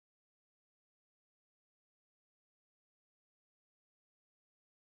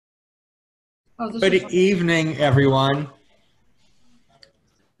Oh, this Good is, evening, everyone.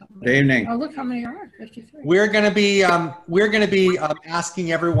 Good evening. oh, look how many are, 53. We're going to be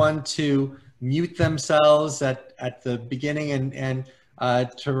asking everyone to mute themselves at the beginning and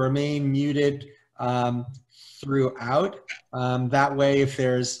to remain muted throughout. That way, if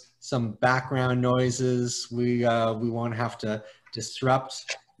there's some background noises, we won't have to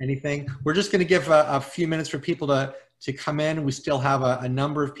disrupt anything. We're just going to give a few minutes for people to come in. We still have a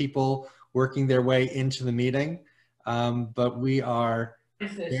number of people working their way into the meeting, but we are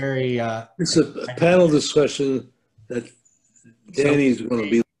very It's a panel discussion that Danny's going to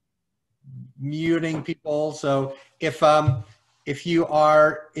be muting people. So if you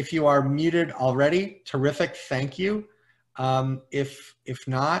are muted already, terrific, thank you. If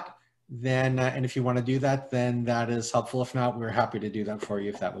not, then and if you want to do that, then that is helpful. If not, we're happy to do that for you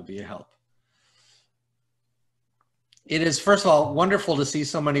if that would be a help. It is, first of all, wonderful to see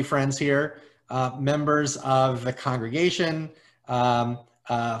so many friends here, members of the congregation,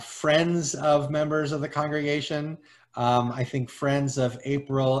 friends of members of the congregation, I think friends of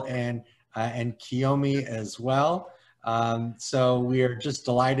April and Kiyomi as well. So we are just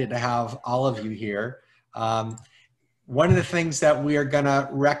delighted to have all of you here. One of the things that we are going to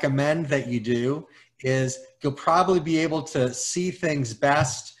recommend that you do is you'll probably be able to see things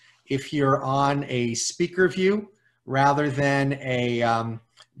best if you're on a speaker view rather than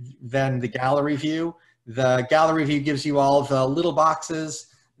the gallery view. The gallery view gives you all the little boxes.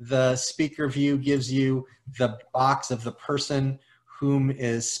 The speaker view gives you the box of the person whom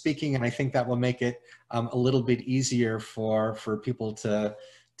is speaking, and I think that will make it a little bit easier for people to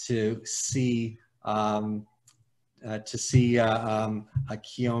see Kiyomi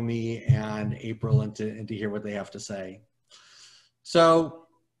and April and to hear what they have to say. So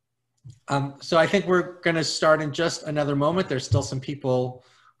I think we're going to start in just another moment. There's still some people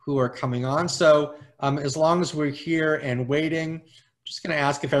who are coming on. So as long as we're here and waiting, I'm just going to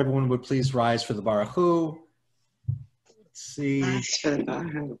ask if everyone would please rise for the Baruch Hu. Let's see.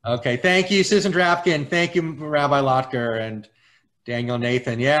 Okay, thank you, Susan Drapkin. Thank you, Rabbi Lotker and Daniel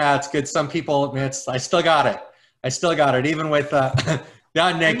Nathan. Yeah, it's good. Some people, I still got it. I still got it, even with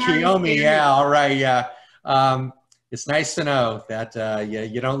not Nick Kiyomi. Yeah, all right, yeah. It's nice to know that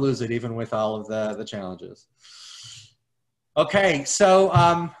you don't lose it even with all of the challenges. Okay, so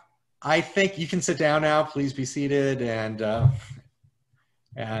I think you can sit down now. Please be seated.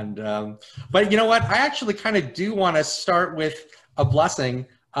 But you know what? I actually kind of do want to start with a blessing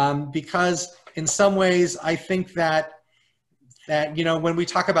because in some ways I think that you know, when we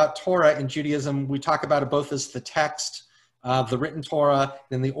talk about Torah in Judaism, we talk about it both as the text, the written Torah,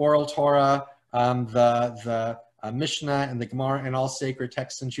 then the oral Torah, the Mishnah and the Gemara and all sacred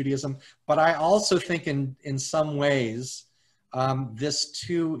texts in Judaism. But I also think in some ways, this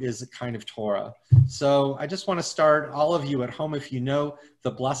too is a kind of Torah. So I just want to start, all of you at home, if you know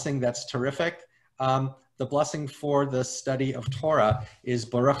the blessing, that's terrific. The blessing for the study of Torah is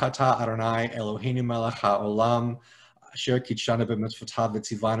Baruch atah Adonai Eloheinu melech haolam asher kitshanu b'mitzvotav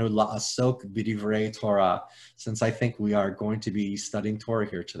v'tzivanu la'asok b'divrei Torah, since I think we are going to be studying Torah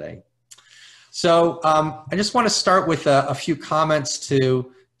here today. So I just want to start with a few comments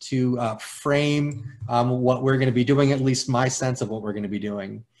to frame what we're going to be doing, at least my sense of what we're going to be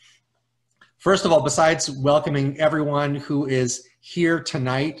doing. First of all, besides welcoming everyone who is here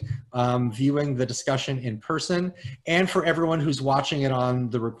tonight viewing the discussion in person, and for everyone who's watching it on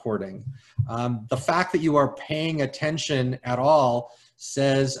the recording, the fact that you are paying attention at all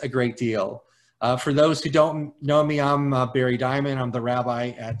says a great deal. For those who don't know me, I'm Barry Diamond. I'm the rabbi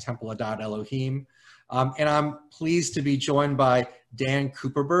at Temple Adat Elohim. And I'm pleased to be joined by Dan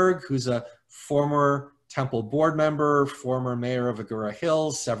Kuperberg, who's a former Temple board member, former mayor of Agoura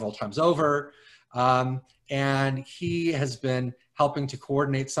Hills several times over. And he has been helping to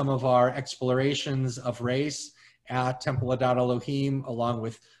coordinate some of our explorations of race at Temple Adat Elohim, along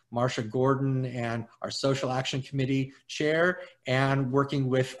with Marsha Gordon and our Social Action Committee chair, and working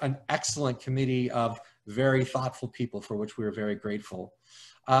with an excellent committee of very thoughtful people for which we are very grateful.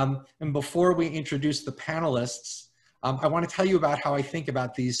 And before we introduce the panelists, I want to tell you about how I think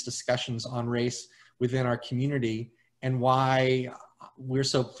about these discussions on race within our community and why we're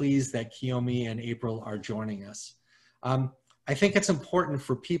so pleased that Kiyomi and April are joining us. I think it's important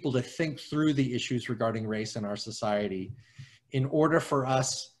for people to think through the issues regarding race in our society in order for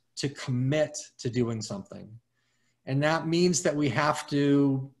us to commit to doing something. And that means that we have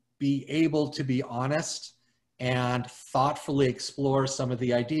to be able to be honest and thoughtfully explore some of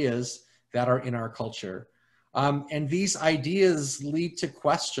the ideas that are in our culture. And these ideas lead to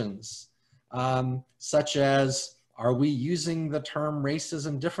questions such as, Are we using the term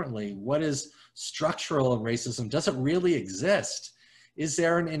racism differently? What is structural racism? Does it really exist? Is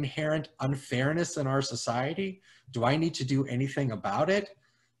there an inherent unfairness in our society? Do I need to do anything about it?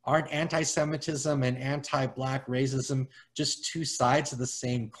 Aren't anti-Semitism and anti-Black racism just two sides of the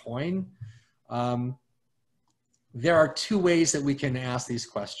same coin? There are two ways that we can ask these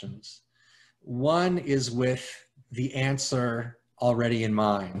questions. One is with the answer already in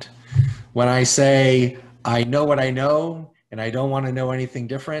mind. When I say, I know what I know and I don't want to know anything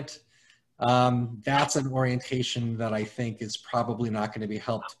different, that's an orientation that I think is probably not going to be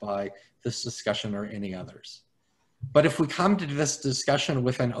helped by this discussion or any others. But if we come to this discussion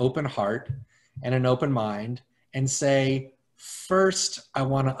with an open heart and an open mind and say, first, I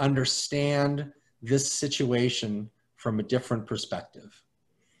want to understand this situation from a different perspective,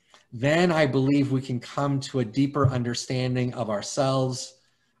 then I believe we can come to a deeper understanding of ourselves,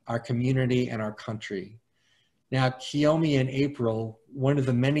 our community, and our country. Now, Kiyomi and April, one of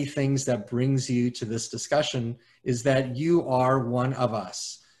the many things that brings you to this discussion is that you are one of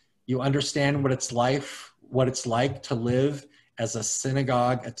us. You understand what it's like to live as a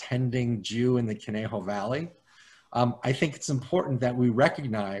synagogue attending Jew in the Conejo Valley. I think it's important that we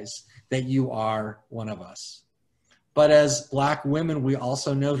recognize that you are one of us. But as Black women, we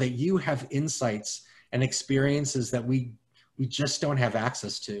also know that you have insights and experiences that we just don't have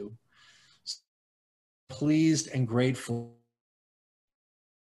access to. Pleased and grateful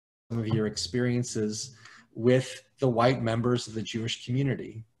for some of your experiences with the white members of the Jewish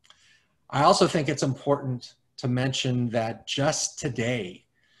community. I also think it's important to mention that just today,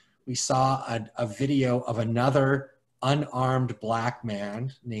 we saw a video of another unarmed Black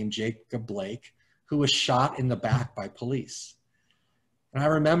man named Jacob Blake, who was shot in the back by police. And I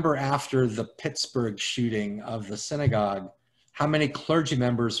remember after the Pittsburgh shooting of the synagogue, how many clergy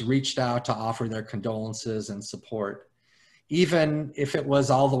members reached out to offer their condolences and support, even if it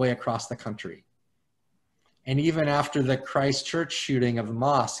was all the way across the country. And even after the Christchurch shooting of the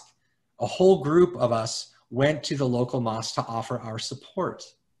mosque, a whole group of us went to the local mosque to offer our support.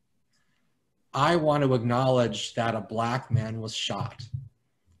 I want to acknowledge that a Black man was shot,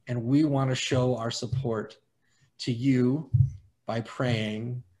 and we want to show our support to you by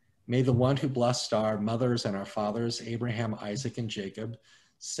praying, may the one who blessed our mothers and our fathers, Abraham, Isaac, and Jacob,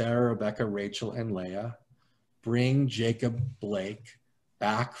 Sarah, Rebecca, Rachel, and Leah, bring Jacob Blake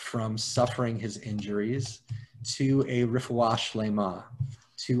back from suffering his injuries to a refuah shlema,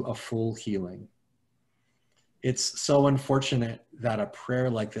 to a full healing. It's so unfortunate that a prayer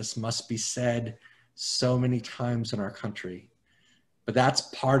like this must be said so many times in our country, but that's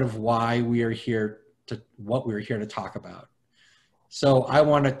part of why we are here what we're here to talk about. So I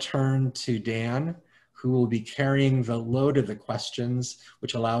want to turn to Dan, who will be carrying the load of the questions,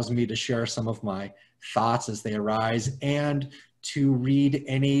 which allows me to share some of my thoughts as they arise and to read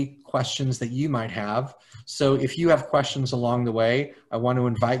any questions that you might have. So if you have questions along the way, I want to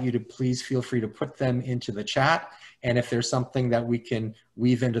invite you to please feel free to put them into the chat. And if there's something that we can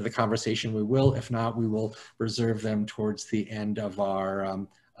weave into the conversation, we will. If not, we will reserve them towards the end of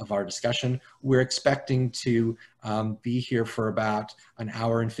our discussion. We're expecting to be here for about an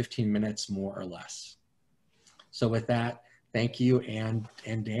hour and 15 minutes, more or less. So with that, thank you, and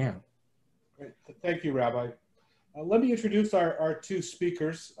Dan. Great. Thank you, Rabbi. Let me introduce our two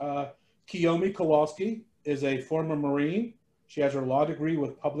speakers. Kiyomi Kowalski is a former Marine. She has her law degree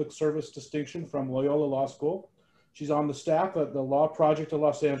with public service distinction from Loyola Law School. She's on the staff at the Law Project of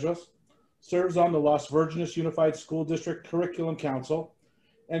Los Angeles, serves on the Las Virgenes Unified School District Curriculum Council,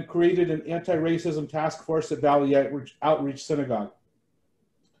 and created an anti-racism task force at Valley Outreach Synagogue.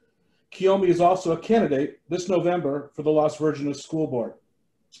 Kiyomi is also a candidate this November for the Las Virgenes School Board.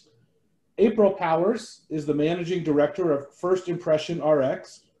 April Powers is the managing director of First Impression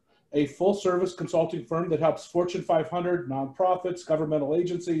RX, a full-service consulting firm that helps Fortune 500 nonprofits, governmental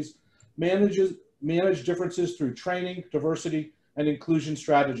agencies manage differences through training, diversity, and inclusion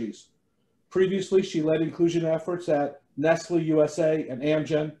strategies. Previously, she led inclusion efforts at Nestle USA and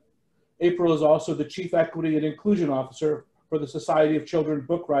Amgen. April is also the Chief Equity and Inclusion Officer for the Society of Children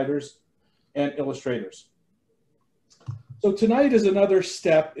Book Writers and Illustrators. So tonight is another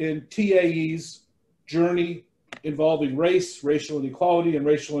step in TAE's journey involving race, racial inequality, and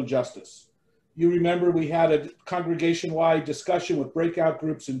racial injustice. You remember we had a congregation-wide discussion with breakout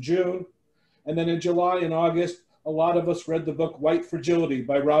groups in June, and then in July and August, a lot of us read the book White Fragility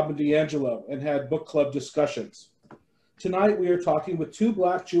by Robin DiAngelo and had book club discussions. Tonight we are talking with two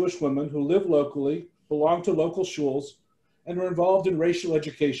Black Jewish women who live locally, belong to local shuls, and are involved in racial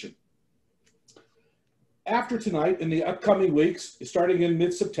education. after tonight, in the upcoming weeks, starting in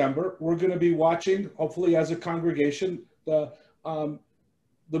mid-September, we're going to be watching, hopefully as a congregation, the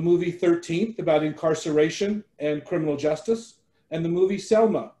movie 13th about incarceration and criminal justice, and the movie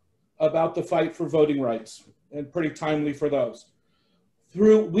Selma about the fight for voting rights, and pretty timely for those.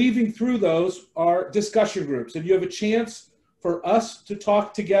 Weaving through those are discussion groups, and you have a chance for us to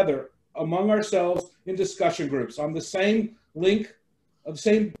talk together among ourselves in discussion groups. On the same link, the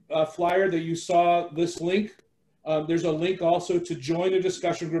same flyer that you saw this link, there's a link also to join a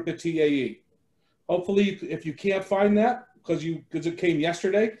discussion group at TAE. Hopefully, if you can't find that, because it came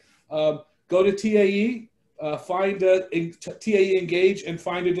yesterday, go to TAE, find TAE Engage, and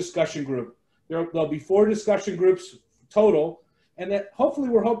find a discussion group. There'll be 4 discussion groups total, and that hopefully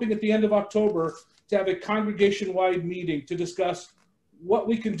we're hoping at the end of October to have a congregation-wide meeting to discuss what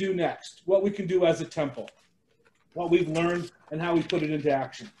we can do next, what we can do as a temple, what we've learned, and how we put it into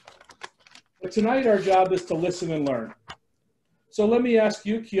action. But tonight our job is to listen and learn. So let me ask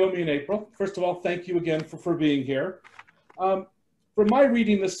you, Kiyomi and April, first of all, thank you again for being here. From my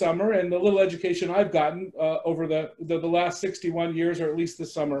reading this summer and the little education I've gotten over the last 61 years, or at least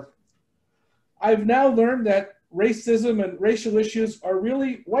this summer, I've now learned that racism and racial issues are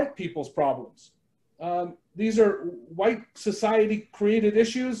really white people's problems. These are white society created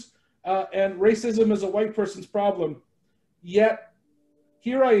issues, and racism is a white person's problem. Yet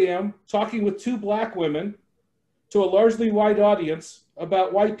here I am talking with 2 black women to a largely white audience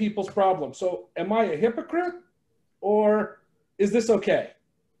about white people's problems. So am I a hypocrite, or is this okay?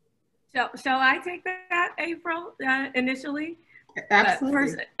 Shall I take that, April, initially?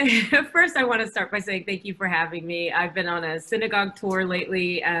 Absolutely. First, I want to start by saying thank you for having me. I've been on a synagogue tour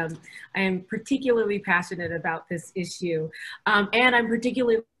lately. I am particularly passionate about this issue. And I'm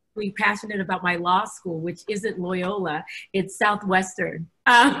particularly passionate about my law school, which isn't Loyola, it's Southwestern.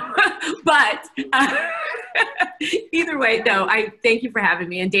 But either way, no, I thank you for having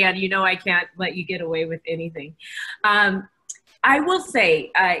me. And Dan, you know I can't let you get away with anything. I will say,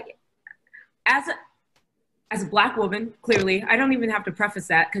 as a black woman, clearly, I don't even have to preface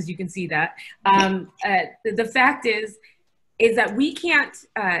that because you can see that. The fact is that we can't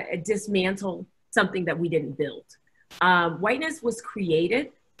dismantle something that we didn't build. Whiteness was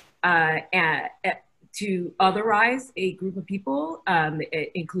created to otherize a group of people,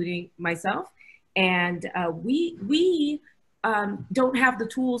 including myself. And we don't have the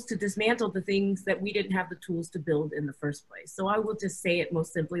tools to dismantle the things that we didn't have the tools to build in the first place. So I will just say it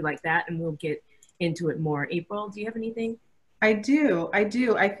most simply like that, and we'll get into it more. April, do you have anything? I do. I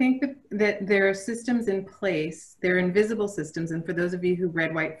think that there are systems in place, they're invisible systems, and for those of you who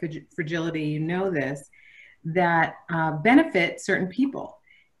read White Fragility, you know this, that benefit certain people.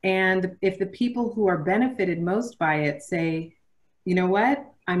 And if the people who are benefited most by it say, you know what,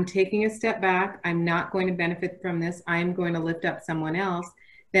 I'm taking a step back, I'm not going to benefit from this, I'm going to lift up someone else,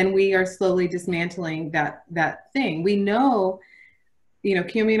 then we are slowly dismantling that thing. We know, you know,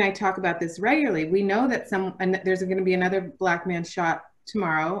 Kiyomi and I talk about this regularly. We know that there's going to be another black man shot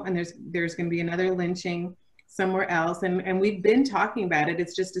tomorrow, and there's going to be another lynching somewhere else, and we've been talking about it.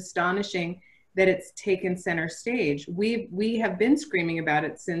 It's just astonishing that it's taken center stage. We have been screaming about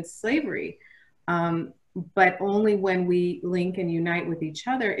it since slavery, but only when we link and unite with each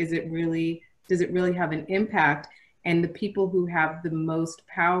other does it really have an impact. And the people who have the most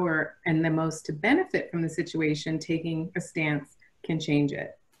power and the most to benefit from the situation taking a stance can change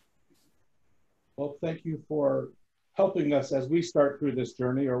it. Well, thank you for helping us as we start through this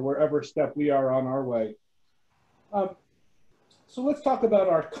journey, or wherever step we are on our way. So let's talk about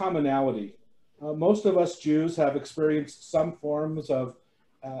our commonality. Most of us Jews have experienced some forms of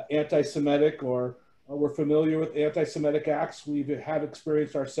anti-Semitic, or we're familiar with anti-Semitic acts we've had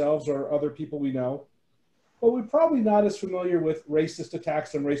experienced ourselves or other people we know. But we're probably not as familiar with racist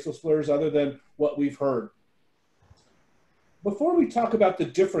attacks and racial slurs other than what we've heard. Before we talk about the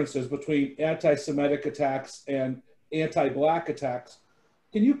differences between anti-Semitic attacks and anti-Black attacks,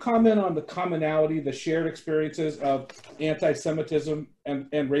 can you comment on the commonality, the shared experiences of anti-Semitism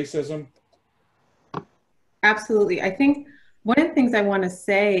and racism? Absolutely. I think one of the things I want to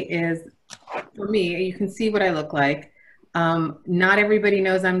say is, for me, you can see what I look like. Not everybody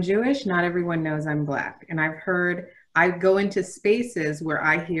knows I'm Jewish. Not everyone knows I'm Black. And I go into spaces where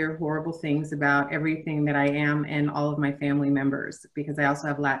I hear horrible things about everything that I am and all of my family members, because I also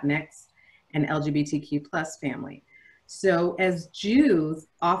have Latinx and LGBTQ+ family. So as Jews,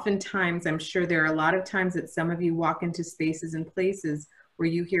 oftentimes, I'm sure there are a lot of times that some of you walk into spaces and places where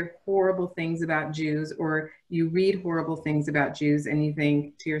you hear horrible things about Jews, or you read horrible things about Jews, and you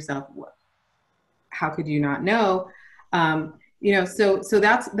think to yourself, how could you not know? You know, so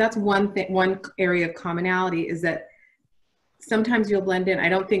that's one thing, one area of commonality is that sometimes you'll blend in. I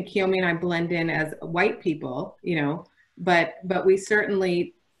don't think Kiyomi and I blend in as white people, you know, but we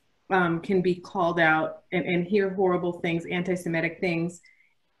certainly can be called out and hear horrible things, anti-Semitic things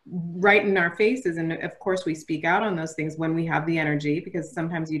right in our faces. And of course we speak out on those things when we have the energy, because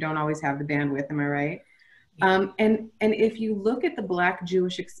sometimes you don't always have the bandwidth, am I right? And if you look at the Black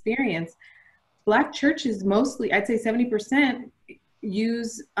Jewish experience, Black churches mostly, I'd say 70%,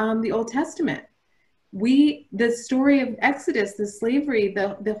 use the Old Testament. The story of Exodus, the slavery,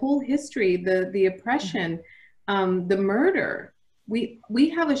 the whole history, the oppression, the murder, we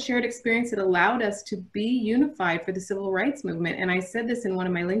have a shared experience that allowed us to be unified for the civil rights movement. And I said this in one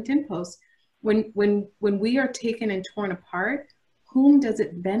of my LinkedIn posts, when we are taken and torn apart, whom does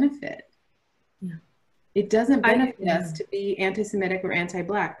it benefit? Yeah. It doesn't benefit us to be anti-Semitic or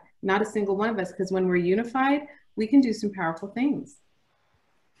anti-Black, not a single one of us, because when we're unified, we can do some powerful things.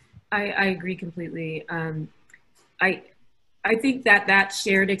 I agree completely. I think that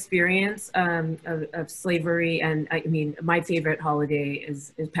shared experience of slavery, and I mean, my favorite holiday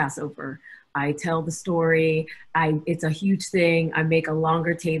is Passover. I tell the story. It's a huge thing. I make a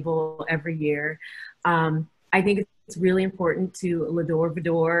longer table every year. I think it's really important to l'dor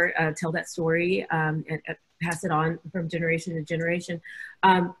v'dor, tell that story and pass it on from generation to generation.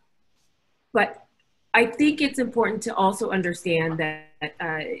 But I think it's important to also understand that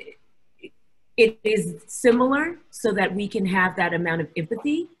it is similar, so that we can have that amount of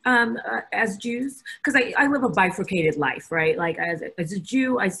empathy as Jews. Because I live a bifurcated life, right? Like as a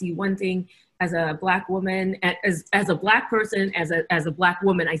Jew, I see one thing. As a Black woman, as a Black person, as a Black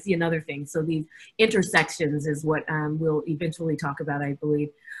woman, I see another thing. So these intersections is what we'll eventually talk about, I believe.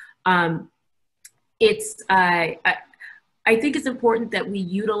 I think it's important that we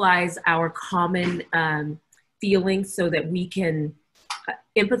utilize our common feelings so that we can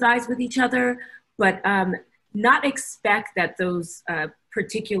empathize with each other, but not expect that those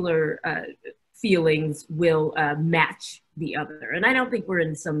particular feelings will match the other. And I don't think we're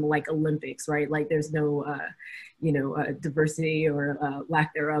in some like Olympics, right? Like there's no, diversity or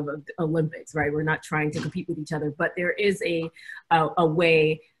lack thereof of Olympics, right? We're not trying to compete with each other, but there is a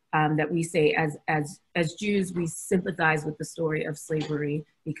way that we say as Jews, we sympathize with the story of slavery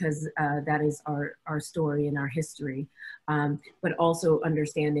because that is our story and our history. But also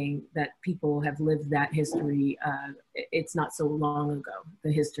understanding that people have lived that history. It's not so long ago.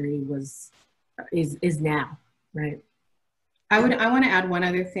 The history is now, right? I want to add one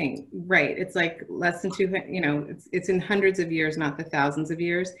other thing. Right, it's like less than 200. You know, it's in hundreds of years, not the thousands of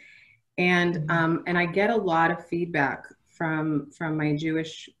years. And I get a lot of feedback from my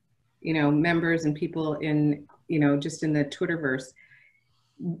Jewish, members and people in, just in the Twitterverse.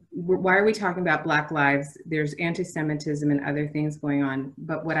 Why are we talking about Black lives? There's anti-Semitism and other things going on.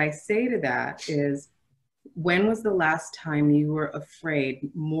 But what I say to that is, when was the last time you were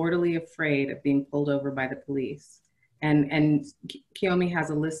afraid, mortally afraid of being pulled over by the police? And Kiyomi has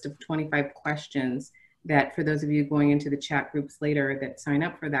a list of 25 questions that, for those of you going into the chat groups later that sign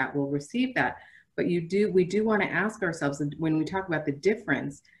up for that, will receive that. But we do want to ask ourselves, when we talk about the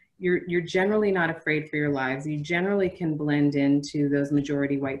difference, you're generally not afraid for your lives. You generally can blend into those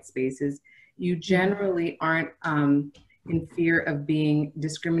majority white spaces. You generally aren't in fear of being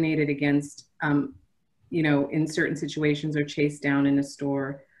discriminated against, in certain situations, or chased down in a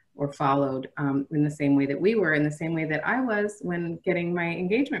store, or followed in the same way that we were, in the same way that I was when getting my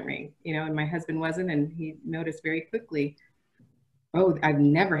engagement ring, and my husband wasn't, and he noticed very quickly, oh, I've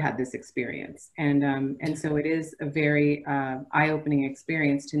never had this experience. And so it is a very eye-opening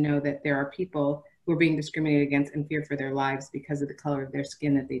experience to know that there are people who are being discriminated against and feared for their lives because of the color of their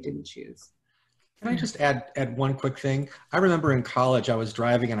skin that they didn't choose. Can I just add one quick thing? I remember in college, I was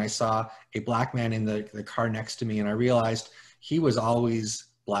driving and I saw a Black man in the car next to me, and I realized he was always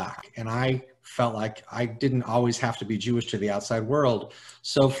Black. And I felt like I didn't always have to be Jewish to the outside world.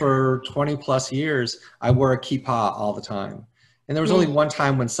 So for 20 plus years, I wore a kippah all the time. And there was only one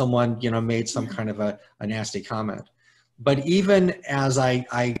time when someone, made some kind of a nasty comment. But even as I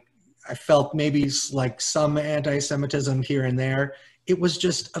felt maybe like some anti-Semitism here and there, it was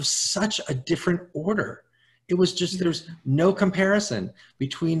just of such a different order. It was just, there's no comparison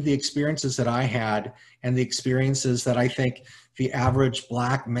between the experiences that I had and the experiences that I think the average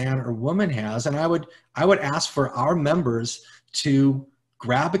Black man or woman has. And I would ask for our members to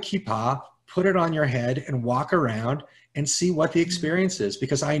grab a kippah, put it on your head, and walk around and see what the experience is,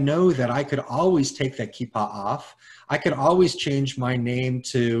 because I know that I could always take that kippah off. I could always change my name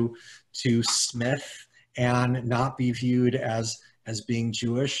to Smith and not be viewed as being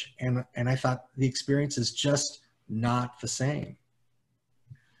Jewish. And I thought the experience is just not the same.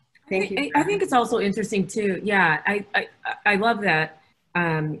 Thank you. I think it's also interesting too. Yeah, I love that.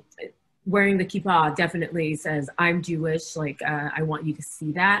 Wearing the kippah definitely says I'm Jewish. Like I want you to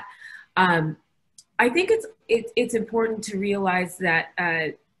see that. I think it's important to realize that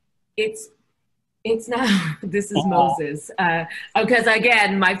it's not. This is Moses, because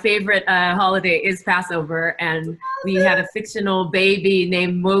again, my favorite holiday is Passover, and we had a fictional baby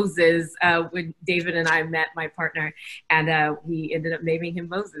named Moses when David and I met my partner, and we ended up naming him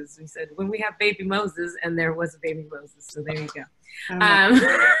Moses. We said when we have baby Moses, and there was a baby Moses. So there you go.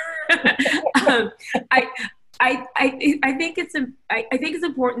 I think it's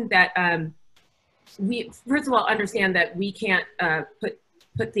important that we first of all understand that we can't put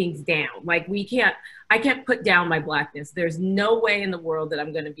things down. Like I can't put down my Blackness. There's no way in the world that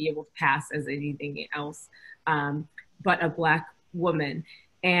I'm going to be able to pass as anything else but a Black woman.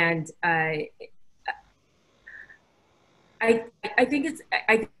 And I think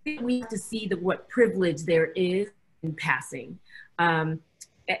we have to see what privilege there is in passing. And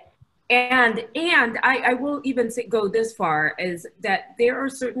I will even go this far as that there are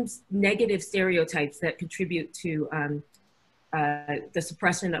certain negative stereotypes that contribute to the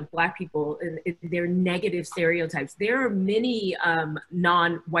suppression of Black people, and their negative stereotypes. There are many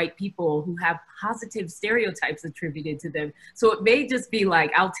non-white people who have positive stereotypes attributed to them. So it may just be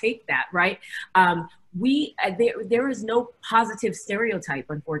like, I'll take that, right? There is no positive stereotype,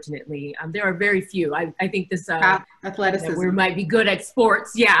 unfortunately. There are very few. I think this athleticism. We might be good at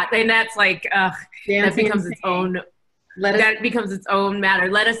sports, yeah, and that's like that becomes its own. That becomes its own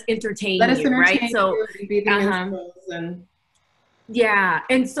matter. Let us entertain you, right? So, yeah,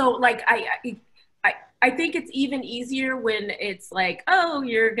 and so like I think it's even easier when it's like, oh,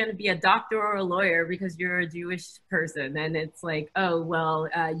 you're going to be a doctor or a lawyer because you're a Jewish person. And it's like, oh, well,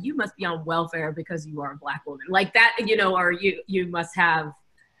 you must be on welfare because you are a Black woman. Like that, or you must have,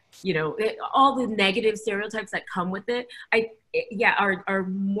 all the negative stereotypes that come with it, are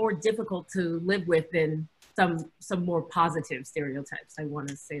more difficult to live with than some more positive stereotypes. I want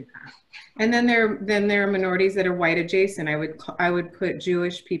to say that. And then there are minorities that are white adjacent. I would put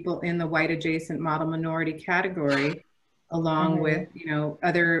Jewish people in the white adjacent model minority category, along with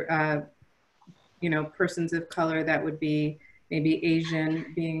other persons of color that would be maybe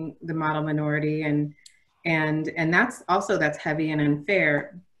Asian being the model minority, and that's heavy and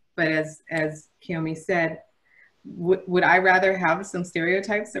unfair. But as Kiyomi said, would I rather have some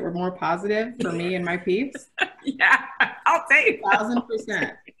stereotypes that were more positive for me and my peeps? Yeah, I'll take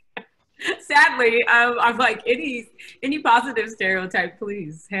 1,000%. Sadly, I'm like, any positive stereotype,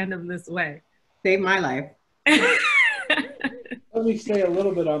 please hand them this way. Save my life. Let me say a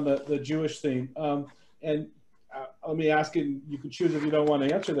little bit on the Jewish theme. And let me ask you, you can choose if you don't want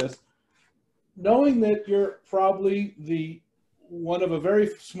to answer this. Knowing that you're probably one of a very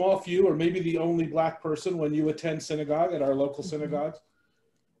small few, or maybe the only Black person when you attend synagogue at our local synagogues,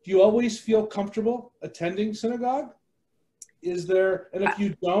 do you always feel comfortable attending synagogue? Is there, and if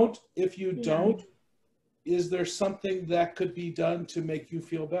you don't, is there something that could be done to make you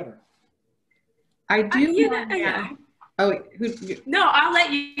feel better? I do. Oh, no, I'll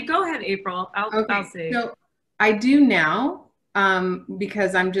let you go ahead, April. I'll say. So I do now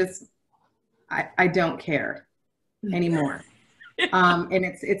because I don't care anymore. And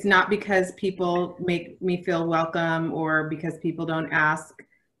it's not because people make me feel welcome or because people don't ask,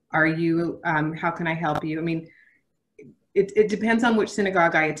 are you, how can I help you? I mean, it depends on which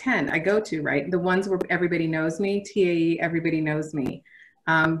synagogue I go to, right? The ones where everybody knows me, TAE, everybody knows me.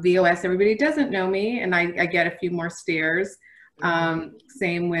 VOS, everybody doesn't know me, and I get a few more stares.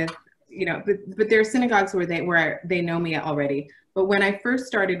 Same with, but there are synagogues where they know me already. But when I first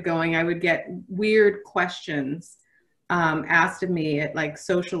started going, I would get weird questions asked of me at like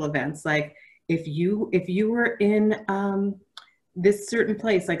social events, like if you were in this certain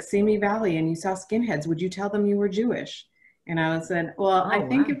place like Simi Valley and you saw skinheads, would you tell them you were Jewish? And I said, well, I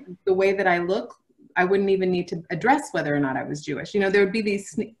think if the way that I look, I wouldn't even need to address whether or not I was Jewish. There would be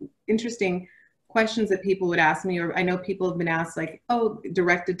these interesting questions that people would ask me, or I know people have been asked like, oh,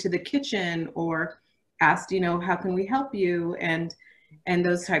 directed to the kitchen, or asked, how can we help you, and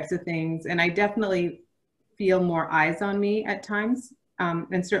those types of things. And I definitely feel more eyes on me at times.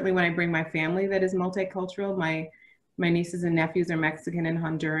 And certainly when I bring my family that is multicultural, my nieces and nephews are Mexican and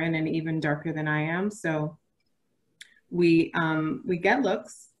Honduran and even darker than I am. So we get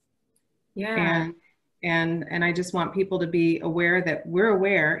looks. Yeah. And I just want people to be aware that we're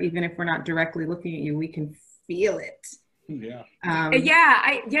aware, even if we're not directly looking at you, we can feel it. Yeah.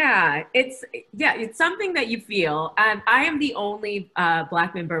 It's something that you feel. I am the only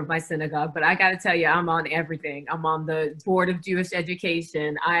Black member of my synagogue, but I got to tell you, I'm on everything. I'm on the Board of Jewish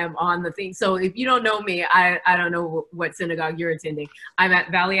Education. I am on the thing. So if you don't know me, I don't know what synagogue you're attending. I'm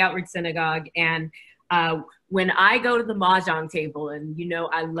at Valley Outreach Synagogue, and when I go to the mahjong table, and you know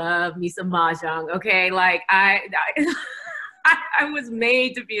I love me some mahjong, okay? Like I was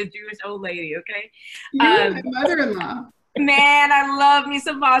made to be a Jewish old lady, okay? You're my mother-in-law. Man, I love me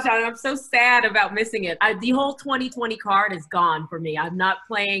some mahjong. I'm so sad about missing it. The whole 2020 card is gone for me. I'm not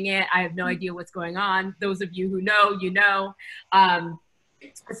playing it. I have no idea what's going on. Those of you who know, you know.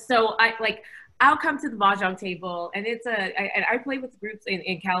 So I'll come to the mahjong table, and I play with groups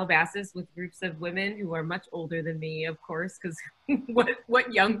in Calabasas with groups of women who are much older than me, of course, because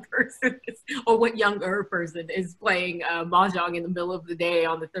what young person is, or what younger person is playing mahjong in the middle of the day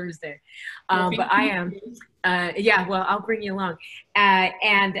on the Thursday? But I am. Well, I'll bring you along.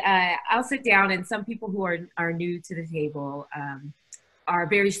 And I'll sit down, and some people who are new to the table are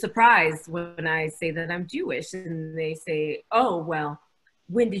very surprised when I say that I'm Jewish, and they say, "Oh, well,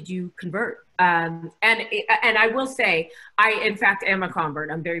 when did you convert?" And I will say, I in fact am a convert.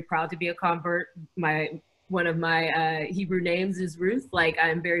 I'm very proud to be a convert. One of my Hebrew names is Ruth. Like,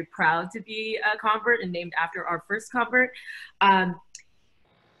 I'm very proud to be a convert and named after our first convert.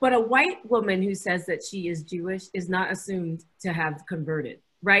 But a white woman who says that she is Jewish is not assumed to have converted,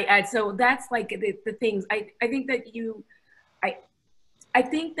 right? And so that's like the things. I think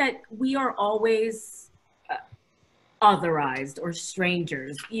that we are always otherized or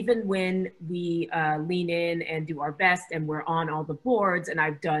strangers, even when we lean in and do our best and we're on all the boards. And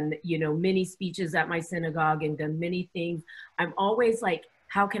I've done, many speeches at my synagogue and done many things. I'm always like,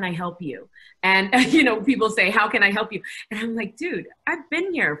 how can I help you? And, people say, how can I help you? And I'm like, dude, I've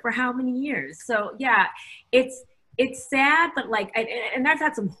been here for how many years? So yeah, it's sad, but and I've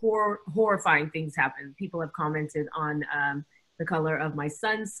had some horrifying things happen. People have commented on the color of my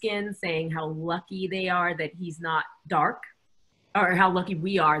son's skin, saying how lucky they are that he's not dark, or how lucky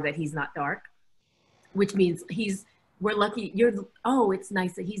we are that he's not dark, which means we're lucky. It's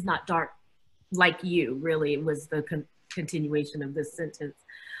nice that he's not dark like you, really was the continuation of this sentence.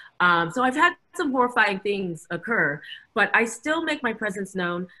 So I've had some horrifying things occur, but I still make my presence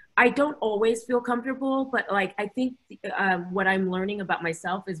known. I don't always feel comfortable, but I think what I'm learning about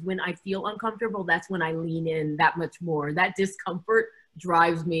myself is when I feel uncomfortable, that's when I lean in that much more. That discomfort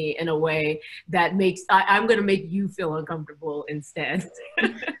drives me in a way that makes, I'm going to make you feel uncomfortable instead.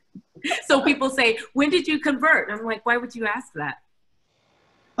 So people say, when did you convert? And I'm like, why would you ask that?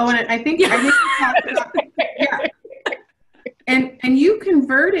 Oh, and I think yeah. And you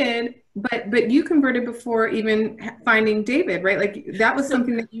converted, but you converted before even finding David, right? Like that was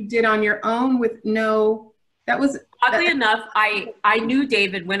something that you did on your own with oddly enough, I knew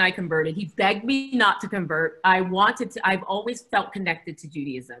David when I converted. He begged me not to convert. I've always felt connected to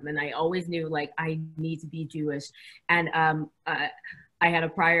Judaism, and I always knew I need to be Jewish. And I had a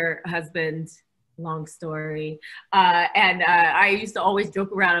prior husband, long story. And I used to always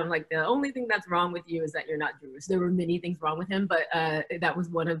joke around. I'm like, the only thing that's wrong with you is that you're not Jewish. There were many things wrong with him, but that was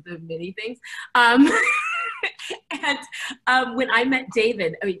one of the many things. And when I met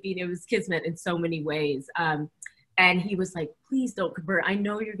David, it was kismet in so many ways. And he was like, please don't convert. I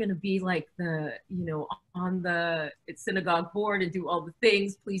know you're going to be like on the synagogue board and do all the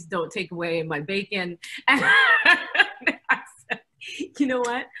things. Please don't take away my bacon. And I said, you know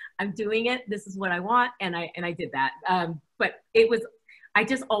what? I'm doing it. This is what I want. And I did that. But I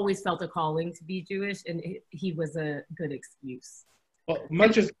just always felt a calling to be Jewish, and he was a good excuse. Well,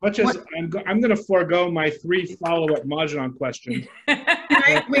 much as I'm going to forego my 3 follow-up mahjong questions.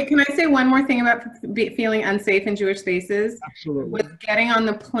 Can I say one more thing about feeling unsafe in Jewish spaces? Absolutely. Was getting on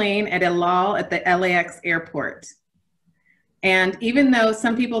the plane at El Al at the LAX airport. And even though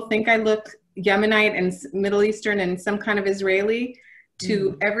some people think I look Yemenite and Middle Eastern and some kind of Israeli,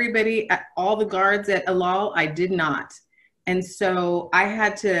 to everybody, all the guards at El Al, I did not. And so I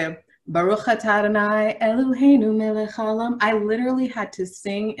had to, Baruch atah Adonai Eloheinu melech haolam. I literally had to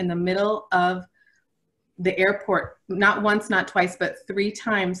sing in the middle of the airport, not once, not twice, but 3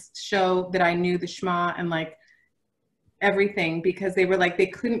 times, show that I knew the Shema and everything, because they were they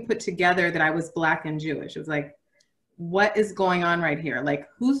couldn't put together that I was Black and Jewish. It was like, what is going on right here?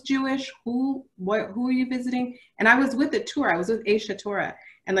 Who's Jewish? Who are you visiting? And I was with the tour. I was with Aisha Torah.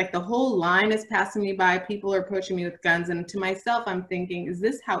 And the whole line is passing me by. People are approaching me with guns. And to myself, I'm thinking, is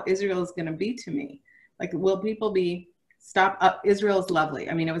this how Israel is going to be to me? Will people be stopped up? Israel's lovely.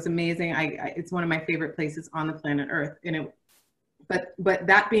 I mean, it was amazing. It's one of my favorite places on the planet Earth. And but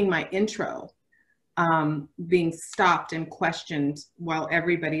that being my intro being stopped and questioned while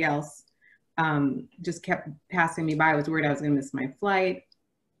everybody else just kept passing me by. I was worried I was going to miss my flight.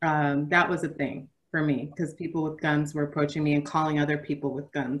 That was a thing for me because people with guns were approaching me and calling other people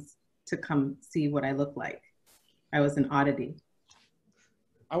with guns to come see what I looked like. I was an oddity.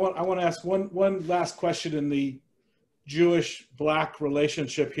 I want to ask one last question in the Jewish-Black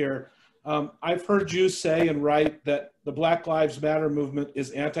relationship here. I've heard Jews say and write that the Black Lives Matter movement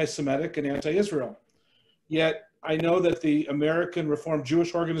is anti-Semitic and anti-Israel. Yet I know that the American Reformed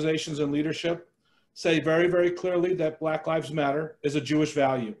Jewish organizations and leadership say very, very clearly that Black Lives Matter is a Jewish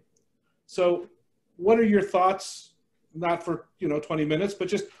value. So what are your thoughts, not for 20 minutes, but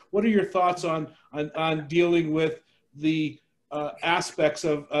just what are your thoughts on dealing with the aspects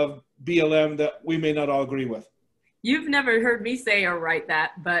of BLM that we may not all agree with? You've never heard me say or write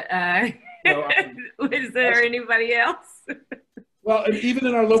that, but No, is there anybody else? Well, and even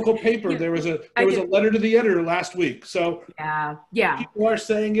in our local paper, there was a letter to the editor last week. So yeah, people are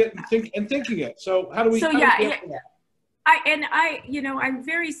saying it and thinking it. So how do we? So yeah, I'm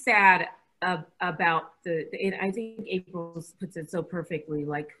very sad about and I think April puts it so perfectly.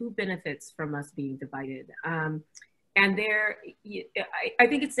 Like, who benefits from us being divided? And I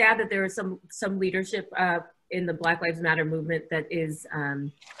think it's sad that there is some leadership in the Black Lives Matter movement that is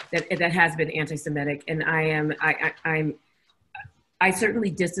that has been anti-Semitic, and I certainly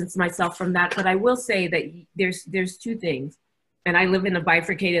distance myself from that. But I will say that there's two things, and I live in a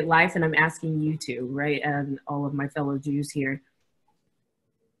bifurcated life, and I'm asking you to, right, and all of my fellow Jews here.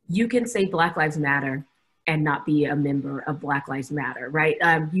 You can say Black Lives Matter and not be a member of Black Lives Matter, right?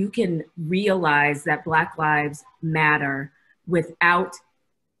 You can realize that Black Lives Matter without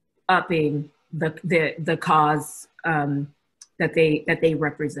upping the cause that they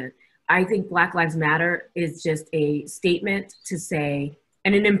represent. I think Black Lives Matter is just a statement to say,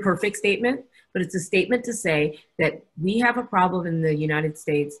 and an imperfect statement, but it's a statement to say that we have a problem in the United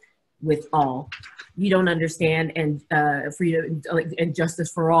States with all. We don't understand, and freedom and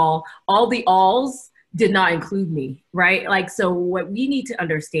justice for all. All the alls did not include me, right? Like, so what we need to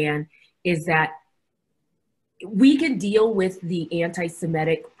understand is that we can deal with the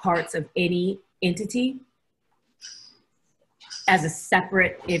anti-Semitic parts of any entity as a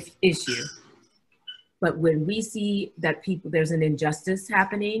separate issue. But when we see that there's an injustice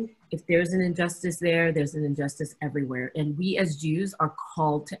happening, if there's an injustice there, there's an injustice everywhere. And we as Jews are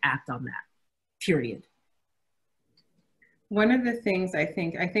called to act on that, period. One of the things I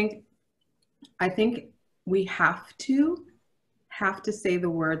think we have to say the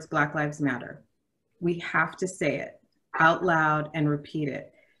words Black Lives Matter. We have to say it out loud and repeat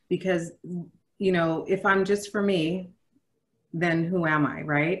it, because, if I'm just for me, then who am I,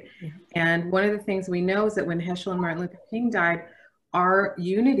 right? Yeah. And one of the things we know is that when Heschel and Martin Luther King died, our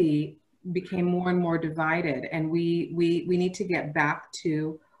unity became more and more divided, and we need to get back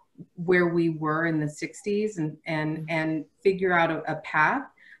to where we were in the 60s and figure out a path.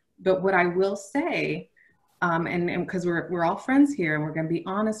 But what I will say, and because we're all friends here and we're going to be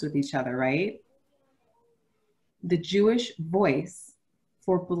honest with each other, right? The Jewish voice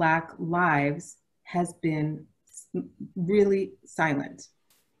for Black lives has been really silent.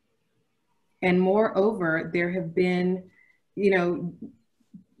 And moreover, there have been,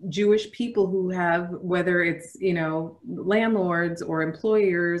 Jewish people who have, whether it's, landlords or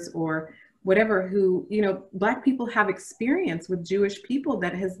employers or whatever, who, Black people have experience with Jewish people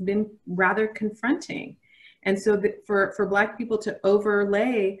that has been rather confronting. And so that for Black people to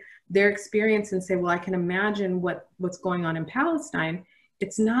overlay their experience and say, well, I can imagine what's going on in Palestine,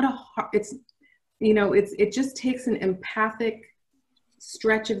 it's not it just takes an empathic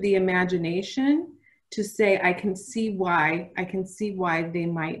stretch of the imagination to say, I can see why they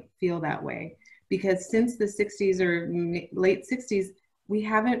might feel that way. Because since the 60s or late 60s, we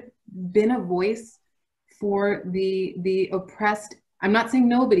haven't been a voice for the oppressed. I'm not saying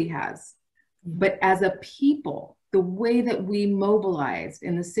nobody has, but as a people, the way that we mobilized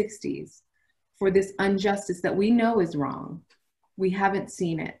in the 60s for this injustice that we know is wrong, we haven't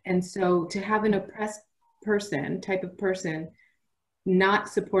seen it. And so to have an oppressed type of person not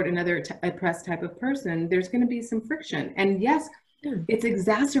support another oppressed type of person, there's going to be some friction. And yes, it's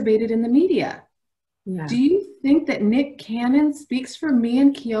exacerbated in the media. Yeah. Do you think that Nick Cannon speaks for me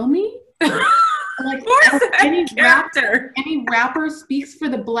and Kiyomi? Like any rapper speaks for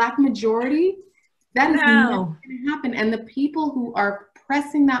the Black majority? That is not going to happen. And the people who are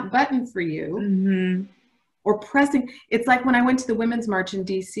pressing that button for you, or pressing, it's like when I went to the Women's March in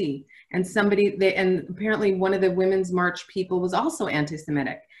DC, and and apparently one of the Women's March people was also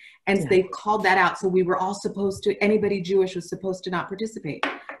anti-Semitic. And they called that out. So we were all anybody Jewish was supposed to not participate.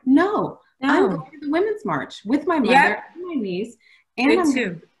 No, I'm No. going to the Women's March with my mother Yeah. and my niece, and Me I'm too.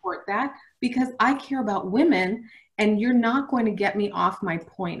 going to support that because I care about women, and you're not going to get me off my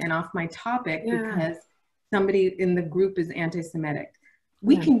point and off my topic Yeah. because somebody in the group is anti-Semitic.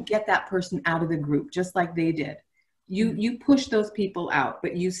 We Yeah. can get that person out of the group just like they did. You push those people out,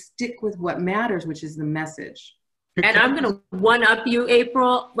 but you stick with what matters, which is the message. And I'm going to one up you,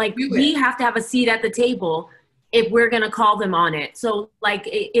 April. Like, we have to have a seat at the table if we're going to call them on it. So, like,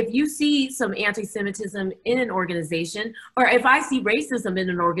 if you see some anti-Semitism in an organization, or if I see racism in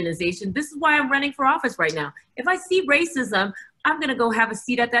an organization, this is why I'm running for office right now. If I see racism, I'm going to go have a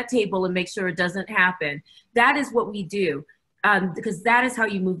seat at that table and make sure it doesn't happen. That is what we do, because that is how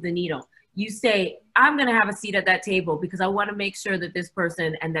you move the needle. You say, I'm going to have a seat at that table because I want to make sure that this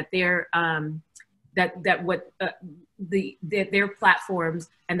person and that they're their platforms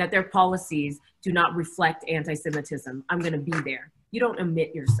and that their policies do not reflect anti-Semitism. I'm going to be there. You don't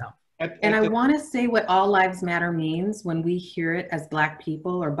omit yourself. And I want to say what All Lives Matter means when we hear it as Black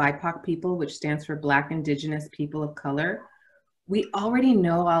people or BIPOC people, which stands for Black, Indigenous, People of Color. We already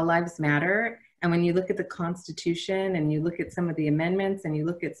know All Lives Matter. And when you look at the Constitution and you look at some of the amendments and you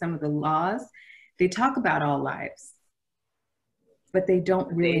look at some of the laws, they talk about all lives, but they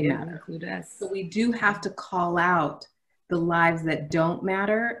don't really matter. Include us. So we do have to call out the lives that don't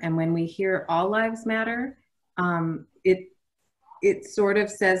matter. And when we hear all lives matter, it sort of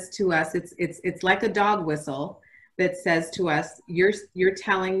says to us, it's like a dog whistle that says to us, you're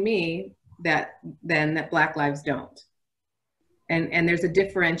telling me that Black lives don't. And there's a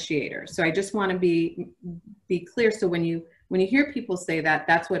differentiator. So I just want to be clear. So when you hear people say that,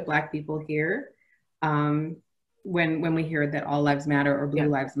 that's what Black people hear when we hear that all lives matter or blue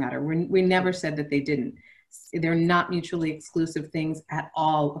lives matter. We never said that they didn't. They're not mutually exclusive things at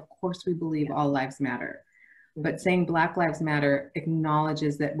all. Of course, we believe all lives matter. But saying Black Lives Matter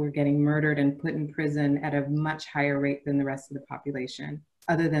acknowledges that we're getting murdered and put in prison at a much higher rate than the rest of the population,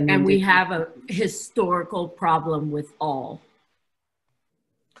 other than and we have a historical problem with all.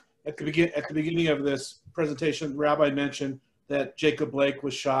 At the beginning of this presentation, Rabbi mentioned that Jacob Blake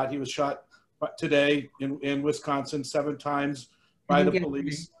was shot. He was shot today in Wisconsin 7 times by the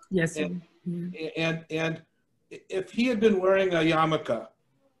police. Yes. And if he had been wearing a yarmulke,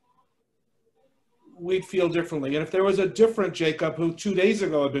 we'd feel differently. And if there was a different Jacob who 2 days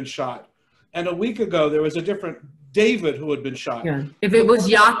ago had been shot, and a week ago there was a different David who had been shot. Yeah. If it was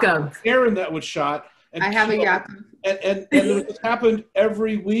Yaakov. Aaron that was shot. And I have a Yaakov. And it's happened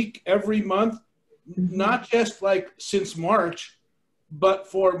every week, every month, not just like since March, but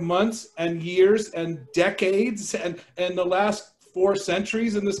for months and years and decades and the last 4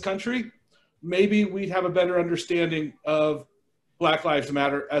 centuries in this country. Maybe we'd have a better understanding of Black Lives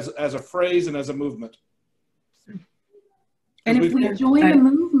Matter as a phrase and as a movement. And if we join the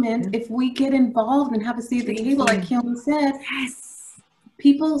movement, if we get involved and have a seat at the table, like Kiyomi said,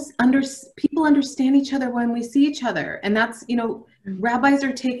 people understand each other when we see each other. And that's, rabbis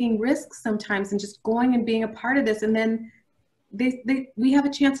are taking risks sometimes and just going and being a part of this. And then we have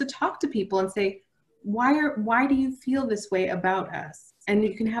a chance to talk to people and say, why do you feel this way about us? And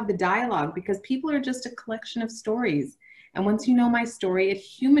you can have the dialogue, because people are just a collection of stories. And once you know my story, it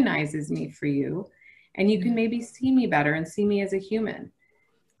humanizes me for you. And you can maybe see me better and see me as a human.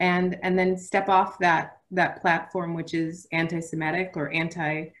 And then step off that platform, which is anti-Semitic or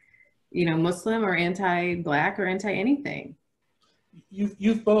anti-Muslim or anti-Black or anti-anything.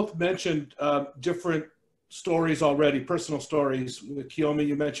 You've both mentioned different stories already, personal stories. With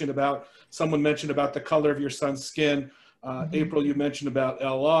Kiyomi, someone mentioned about the color of your son's skin. April, you mentioned about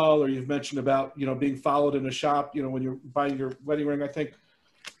El Al, or you've mentioned about, being followed in a shop, when you're buying your wedding ring. I think,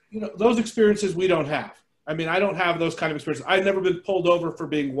 those experiences we don't have. I mean, I don't have those kind of experiences. I've never been pulled over for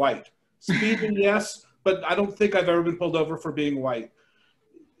being white. Speeding, yes, but I don't think I've ever been pulled over for being white.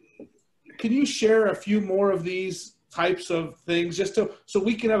 Can you share a few more of these types of things just so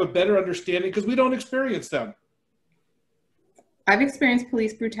we can have a better understanding, because we don't experience them? I've experienced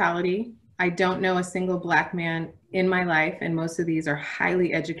police brutality. I don't know a single Black man in my life, and most of these are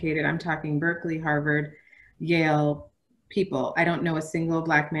highly educated. I'm talking Berkeley, Harvard, Yale people. I don't know a single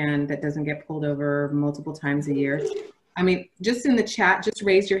Black man that doesn't get pulled over multiple times a year. I mean, just in the chat, just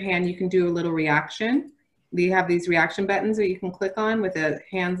raise your hand. You can do a little reaction. We have these reaction buttons that you can click on with a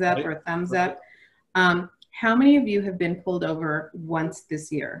hands up or a thumbs up. How many of you have been pulled over once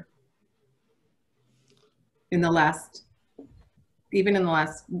this year? Even in the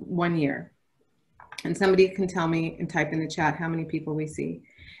last 1 year? And somebody can tell me and type in the chat how many people we see.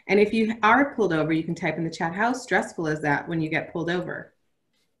 And if you are pulled over, you can type in the chat, how stressful is that when you get pulled over?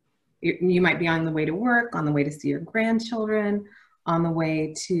 You might be on the way to work, on the way to see your grandchildren, on the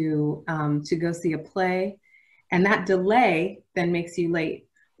way to go see a play. And that delay then makes you late.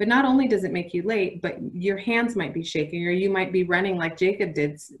 But not only does it make you late, but your hands might be shaking, or you might be running like Jacob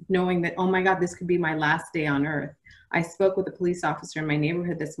did, knowing that, oh my God, this could be my last day on earth. I spoke with a police officer in my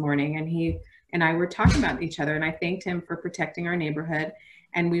neighborhood this morning, and he and I were talking about each other, and I thanked him for protecting our neighborhood.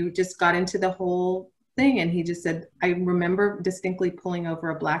 And we just got into the whole thing, and he just said, I remember distinctly pulling over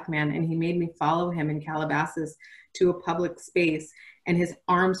a Black man, and he made me follow him in Calabasas to a public space, and his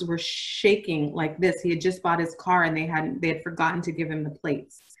arms were shaking like this. He had just bought his car, and they had forgotten to give him the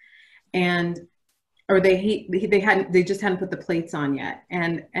plates, or they just hadn't put the plates on yet.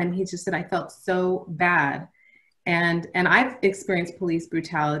 And he just said, I felt so bad. And I've experienced police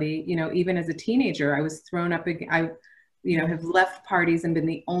brutality, you know, even as a teenager. I was thrown up, have left parties and been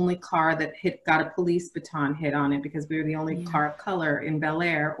the only car that got a police baton hit on it because we were the only car of color in Bel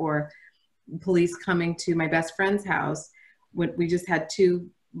Air, or police coming to my best friend's house. We just had two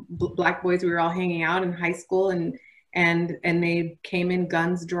Black boys. We were all hanging out in high school, and they came in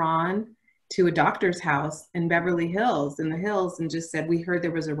guns drawn to a doctor's house in Beverly Hills, in the hills, and just said, we heard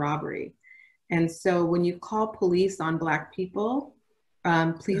there was a robbery. And so when you call police on Black people,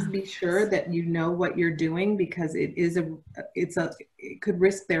 please be sure that you know what you're doing, because it could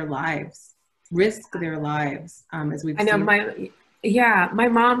risk their lives, as we've seen. My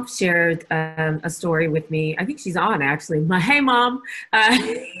mom shared a story with me. I think she's on, actually. Hey, Mom.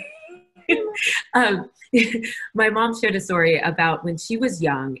 My mom shared a story about when she was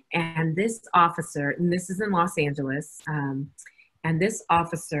young, and this officer, and this is in Los Angeles, and this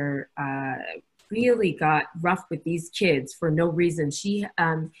officer really got rough with these kids for no reason. She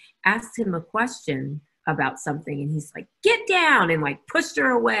asked him a question about something, and he's like, get down, and like pushed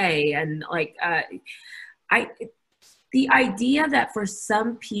her away. And like, the idea that for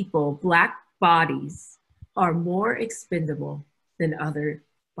some people, Black bodies are more expendable than other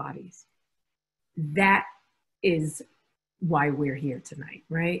bodies, that is why we're here tonight,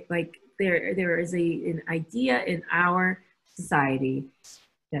 right? Like there is an idea in our society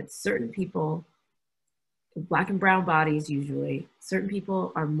that certain people, Black and brown bodies usually, certain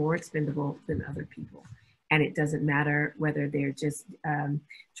people are more expendable than other people. And it doesn't matter whether they're just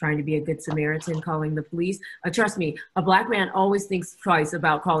trying to be a good Samaritan calling the police. Trust me, a Black man always thinks twice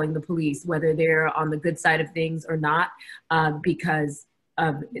about calling the police, whether they're on the good side of things or not, because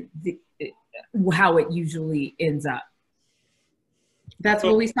of how it usually ends up. That's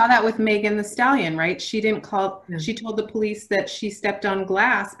what we saw that with Megan the Stallion, right? She didn't call, she told the police that she stepped on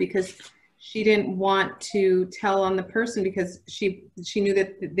glass because she didn't want to tell on the person, because she knew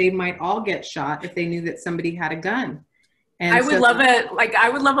that they might all get shot if they knew that somebody had a gun. And I would love it. Like, I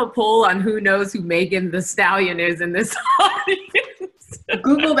would love a poll on who knows who Megan the Stallion is in this audience.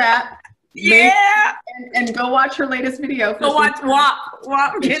 Google that. Yeah. And go watch her latest video. Go watch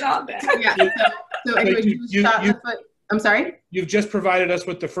WAP. Get on that. Yeah. So anyway, she was shot in the foot. I'm sorry? You've just provided us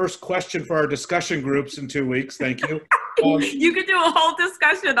with the first question for our discussion groups in 2 weeks. Thank you. You could do a whole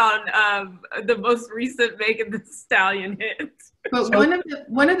discussion on the most recent Megan the Stallion hit. But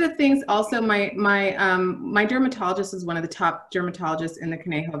one of the things also, my dermatologist is one of the top dermatologists in the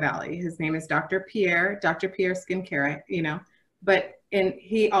Conejo Valley. His name is Dr. Pierre Skincare, you know. And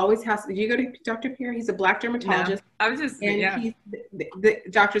he always has. Did you go to Dr. Pierre? He's a Black dermatologist. No, I was just he's, the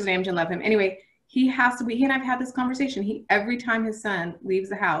doctor's names and love him. Anyway, he and I've had this conversation. Every time his son leaves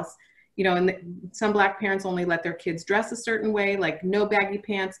the house, you know, and some Black parents only let their kids dress a certain way, like no baggy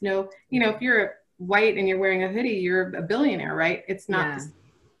pants, no, you know, if you're white and you're wearing a hoodie, you're a billionaire, right? It's not.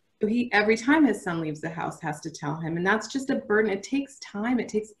 Yeah. Every time his son leaves the house has to tell him, and that's just a burden. It takes time. It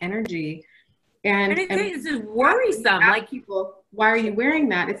takes energy. And it's just worrisome. Like, people, why are you wearing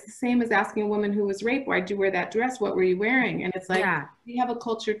that? It's the same as asking a woman who was raped, why'd you wear that dress? What were you wearing? And it's like, we have a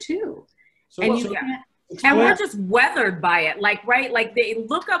culture too. And we're just weathered by it. Like, right? Like, they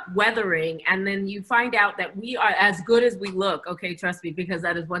look up weathering, and then you find out that we are as good as we look. Okay, trust me, because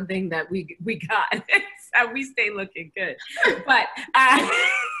that is one thing that we got. So we stay looking good. But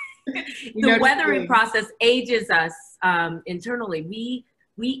the weathering process ages us internally.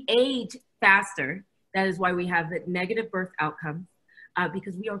 We age faster. That is why we have the negative birth outcomes,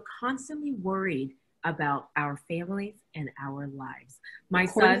 because we are constantly worried about our families and our lives. My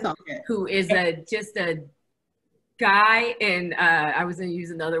son, who is just a guy in, I was gonna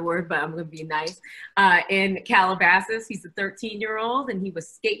use another word, but I'm gonna be nice, in Calabasas. He's a 13-year-old, and he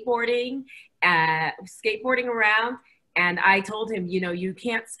was skateboarding around. And I told him, you know, you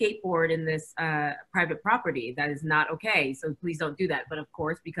can't skateboard in this private property. That is not okay. So please don't do that. But of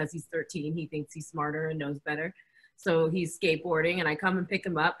course, because he's 13, he thinks he's smarter and knows better. So he's skateboarding, and I come and pick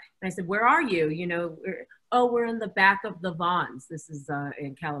him up. And I said, where are you? You know, oh, we're in the back of the Vons. This is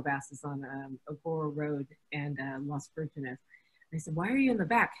in Calabasas on Agora Road and Las Virgenes. I said, why are you in the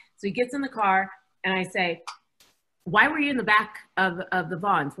back? So he gets in the car and I say, why were you in the back of the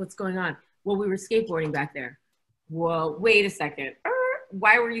Vons? What's going on? Well, we were skateboarding back there. Well, wait a second.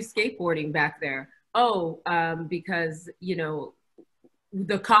 Why were you skateboarding back there? Oh, because, you know,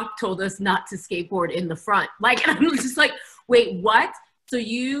 the cop told us not to skateboard in the front. Like, and I'm just like, wait, what? So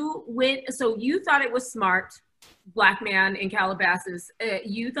you thought it was smart, Black man in Calabasas,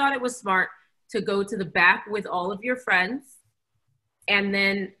 you thought it was smart to go to the back with all of your friends and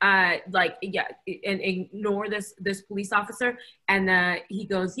then and ignore this police officer. And he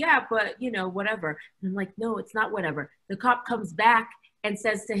goes, yeah, but you know, whatever. And I'm like, no, it's not whatever. The cop comes back and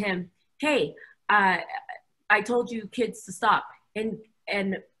says to him, hey, I told you kids to stop.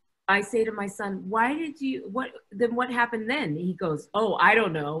 And I say to my son, what happened then? He goes, oh, I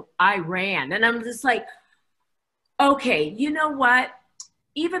don't know. I ran. And I'm just like, okay, you know what?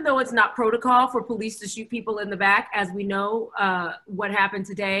 Even though it's not protocol for police to shoot people in the back, as we know, what happened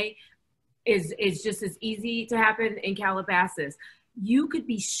today is just as easy to happen in Calabasas. You could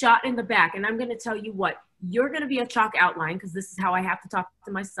be shot in the back. And I'm going to tell you what, you're going to be a chalk outline, because this is how I have to talk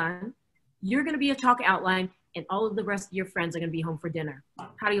to my son. You're going to be a chalk outline, and all of the rest of your friends are going to be home for dinner.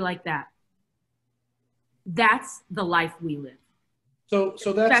 How do you like that? That's the life we live. So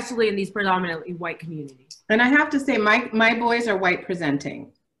that's especially in these predominantly white communities. And I have to say, my boys are white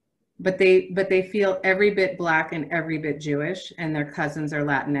presenting, but they feel every bit Black and every bit Jewish, and their cousins are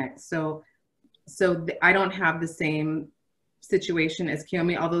Latinx. So I don't have the same situation as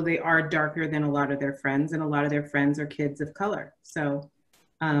Kiyomi, although they are darker than a lot of their friends, and a lot of their friends are kids of color.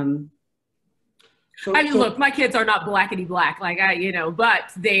 Look, my kids are not blackety black,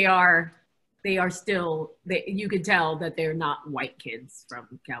 but they are still, you can tell that they're not white kids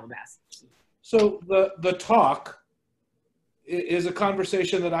from Calabasas. So the talk is a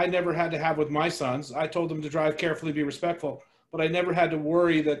conversation that I never had to have with my sons. I told them to drive carefully, be respectful, but I never had to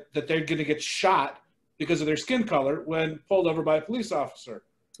worry that they're going to get shot because of their skin color when pulled over by a police officer.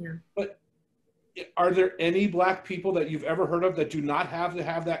 Yeah. But are there any Black people that you've ever heard of that do not have to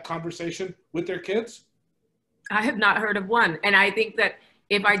have that conversation with their kids? I have not heard of one. And I think that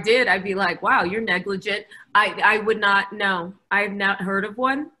if I did, I'd be like, wow, you're negligent. I would not know. I have not heard of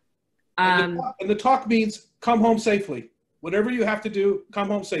one. And the talk means come home safely. Whatever you have to do, come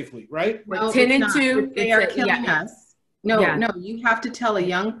home safely, right? No, 10 and 2. They are killing us. No, you have to tell a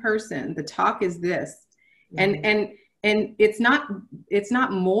young person, the talk is this. Mm-hmm. And it's not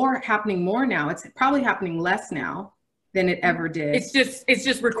happening more now. It's probably happening less now than it ever did. It's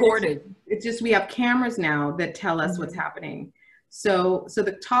just recorded. It's just, we have cameras now that tell us what's happening. So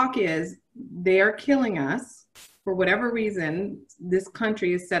the talk is, they are killing us for whatever reason. This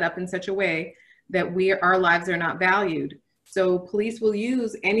country is set up in such a way that our lives are not valued. So police will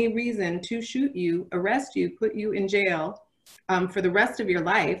use any reason to shoot you, arrest you, put you in jail for the rest of your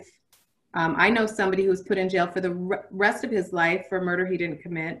life. I know somebody who was put in jail for the rest of his life for murder he didn't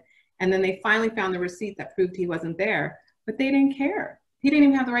commit. And then they finally found the receipt that proved he wasn't there, but they didn't care. He didn't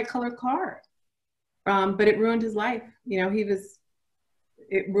even have the right color car. But it ruined his life.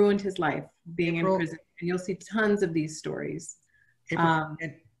 It ruined his life being in prison. And you'll see tons of these stories around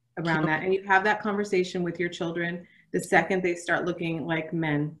that. And you have that conversation with your children the second they start looking like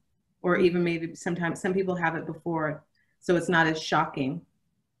men, or even maybe sometimes some people have it before, so it's not as shocking.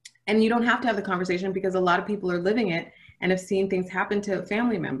 And you don't have to have the conversation because a lot of people are living it and have seen things happen to a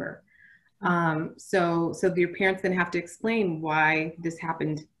family member. So your parents then have to explain why this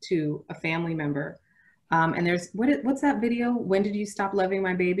happened to a family member. And what's that video? When did you stop loving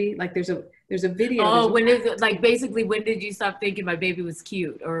my baby? Like there's a video. Oh, when did you stop thinking my baby was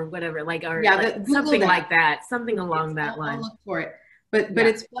cute or whatever? Something like that. Something along that line. I'll look for it. But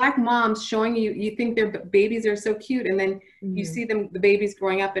it's Black moms showing you think their babies are so cute, and then you see the babies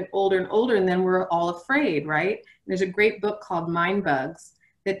growing up and older, and then we're all afraid, right? And there's a great book called Mind Bugs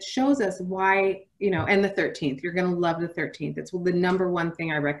that shows us why, and the 13th. You're going to love the 13th. It's the number one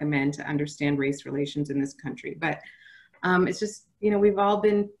thing I recommend to understand race relations in this country. But it's just, we've all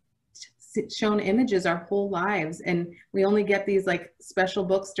been shown images our whole lives, and we only get these like special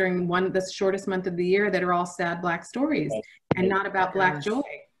books during the shortest month of the year that are all sad Black stories and not about Black joy.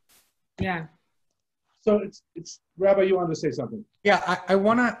 Yeah. So it's Rabbi, you wanted to say something? Yeah, I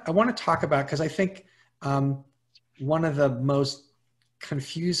want to talk about, because I think one of the most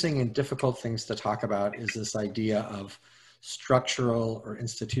confusing and difficult things to talk about is this idea of structural or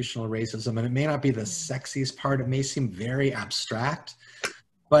institutional racism. And it may not be the sexiest part. It may seem very abstract,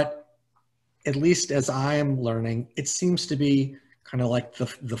 but at least as I am learning, it seems to be kind of like the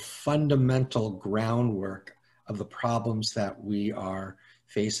fundamental groundwork of the problems that we are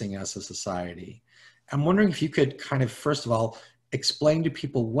facing as a society. I'm wondering if you could kind of, first of all, explain to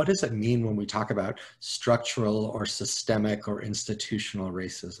people, what does it mean when we talk about structural or systemic or institutional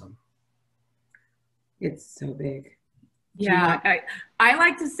racism? It's so big. Yeah, I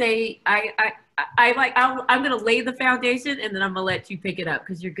like to say, I'm going to lay the foundation and then I'm going to let you pick it up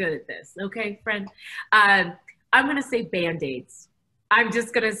because you're good at this. Okay, friend? I'm going to say Band-Aids. I'm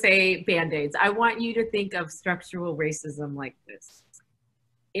just going to say Band-Aids. I want you to think of structural racism like this,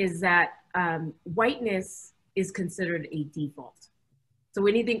 is that whiteness is considered a default. So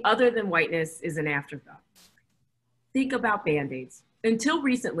anything other than whiteness is an afterthought. Think about Band-Aids. Until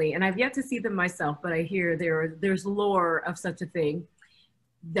recently, and I've yet to see them myself, but I hear there's lore of such a thing.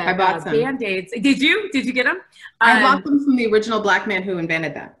 That I bought some. Band-Aids. Did you get them? I bought them from the original black man who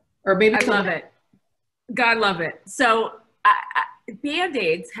invented that. Or maybe I love it. God love it. So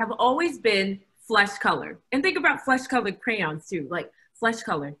Band-Aids have always been flesh color. And think about flesh colored crayons too, like flesh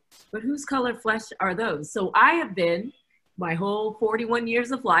color. But whose color flesh are those? So I have been, my whole 41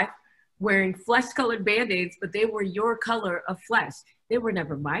 years of life, wearing flesh-colored Band-Aids, but they were your color of flesh. They were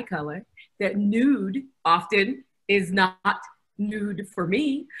never my color. That nude often is not nude for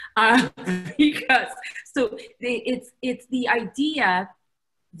me, because so it's the idea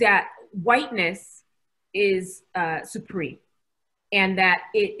that whiteness is supreme, and that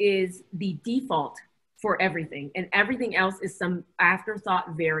it is the default for everything, and everything else is some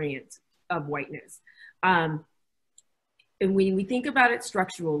afterthought variant of whiteness. And when we think about it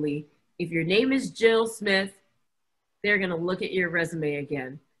structurally, if your name is Jill Smith, they're going to look at your resume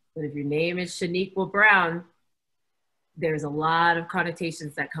again. But if your name is Shaniqua Brown, there's a lot of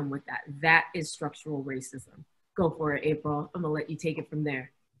connotations that come with that. That is structural racism. Go for it, April. I'm going to let you take it from there.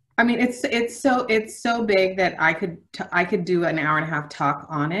 I mean, it's so big that I could do an hour and a half talk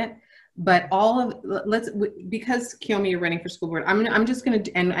on it. But because Kiyomi, you're running for school board, I'm just going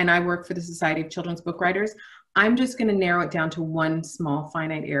to, and I work for the Society of Children's Book Writers, I'm just going to narrow it down to one small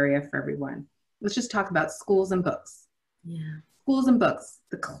finite area for everyone. Let's just talk about schools and books. Yeah. Schools and books.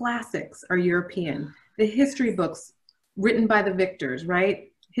 The classics are European. The history books written by the victors,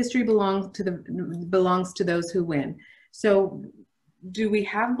 right? History belongs to those who win. So do we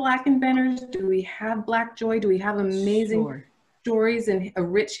have Black inventors? Do we have Black joy? Do we have amazing stories and a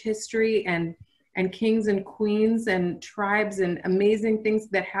rich history and kings and queens and tribes and amazing things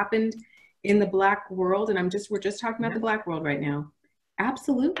that happened in the Black world? And we're just talking about the Black world right now.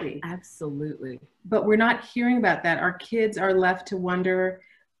 Absolutely. Absolutely. But we're not hearing about that. Our kids are left to wonder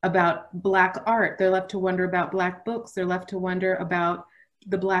about Black art. They're left to wonder about Black books. They're left to wonder about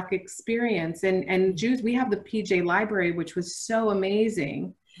the Black experience. And Jews, we have the PJ library, which was so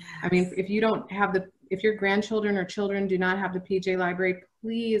amazing. Yes. I mean, if your grandchildren or children do not have the PJ library,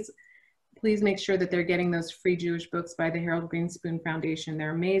 please make sure that they're getting those free Jewish books by the Harold Greenspoon Foundation.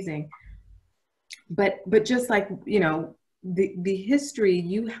 They're amazing. But just like, the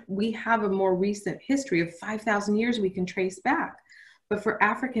history, we have a more recent history of 5,000 years we can trace back. But for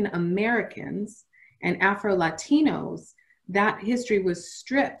African Americans and Afro-Latinos, that history was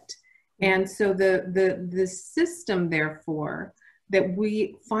stripped. And so the system, therefore, that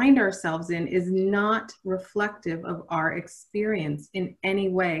we find ourselves in is not reflective of our experience in any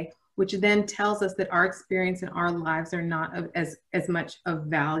way, which then tells us that our experience and our lives are not as much of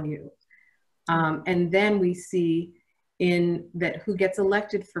value. And then we see in that who gets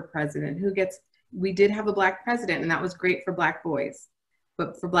elected for president, we did have a Black president, and that was great for Black boys.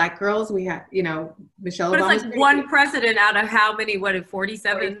 But for Black girls, we had, Michelle Obama. But it's like one president out of how many,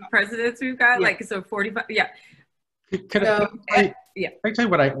 47 presidents we've got? Yeah. Like, so 45, yeah. Can I tell you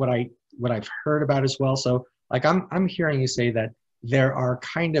what I've heard about as well? So like, I'm hearing you say that there are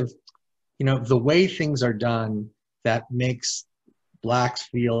kind of, the way things are done that makes Blacks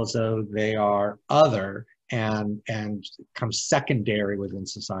feel as though they are other and come secondary within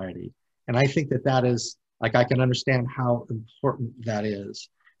society. And I think that is, like, I can understand how important that is.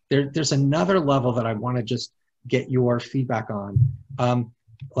 There's another level that I want to just get your feedback on.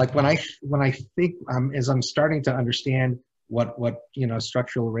 Like when I think, as I'm starting to understand what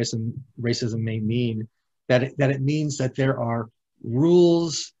structural racism may mean, that it means that there are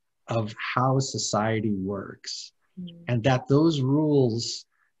rules of how society works, and that those rules,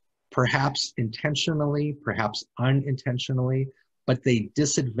 perhaps intentionally, perhaps unintentionally, but they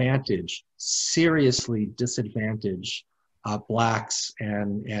seriously disadvantage Blacks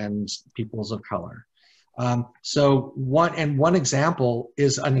and peoples of color. So one example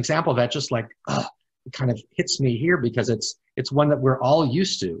is an example that just like it kind of hits me here, because it's one that we're all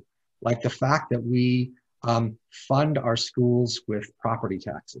used to, like the fact that we fund our schools with property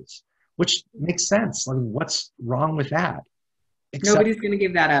taxes, which makes sense. I mean, what's wrong with that? Except, Nobody's going to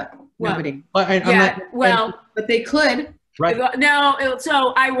give that up. Well, Nobody. But they could. Right. No,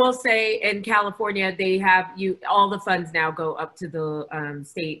 so I will say in California, they have all the funds now go up to the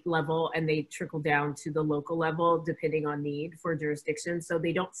state level and they trickle down to the local level depending on need for jurisdiction. So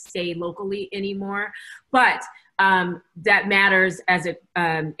they don't stay locally anymore, but that matters as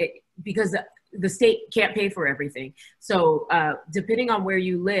because the state can't pay for everything. So depending on where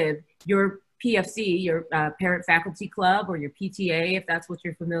you live, your PFC, your Parent Faculty Club, or your PTA, if that's what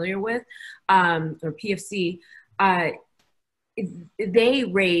you're familiar with, or PFC, they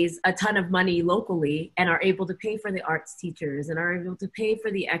raise a ton of money locally and are able to pay for the arts teachers and are able to pay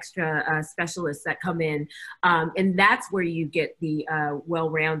for the extra specialists that come in. And that's where you get the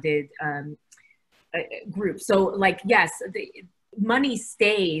well-rounded group. So like, yes, the money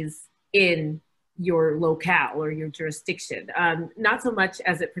stays in your locale or your jurisdiction. Not so much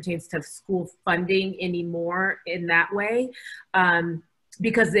as it pertains to school funding anymore in that way,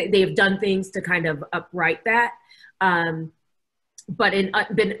 because they've done things to kind of upright that. But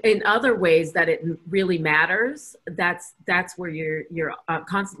in other ways that it really matters, that's where you're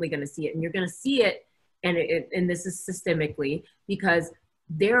constantly going to see it, and you're going to see it, and this is systemically, because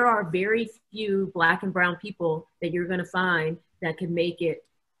there are very few Black and brown people that you're going to find that can make it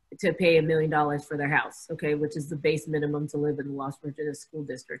to pay $1 million for their house, okay, which is the base minimum to live in the Los Virginia School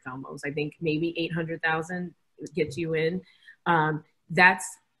District almost. I think maybe 800,000 gets you in. That's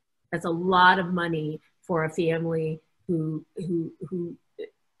a lot of money for a family who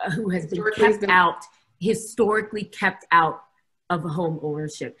has been historically kept out of home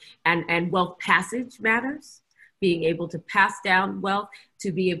ownership. And wealth passage matters, being able to pass down wealth,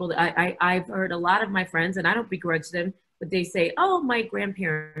 to be able to, I've heard a lot of my friends, and I don't begrudge them, but they say, oh, my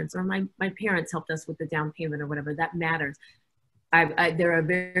grandparents or my parents helped us with the down payment or whatever. That matters. There are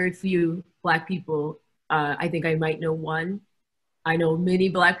very few Black people. I think I might know one. I know many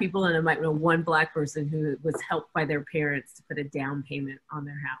Black people, and I might know one Black person who was helped by their parents to put a down payment on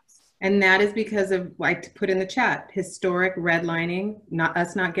their house. And that is because of, like, put in the chat, historic redlining,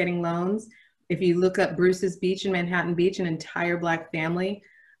 us not getting loans. If you look up Bruce's Beach in Manhattan Beach, an entire Black family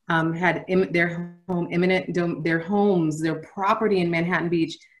had their homes, their property in Manhattan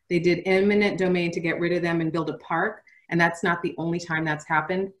Beach. They did eminent domain to get rid of them and build a park. And that's not the only time that's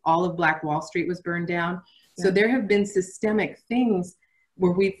happened. All of Black Wall Street was burned down. So there have been systemic things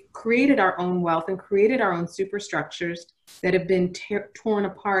where we've created our own wealth and created our own superstructures that have been torn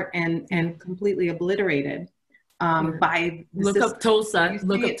apart and completely obliterated by the Look up Tulsa,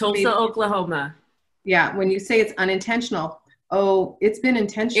 Oklahoma. Yeah, when you say it's unintentional, oh, it's been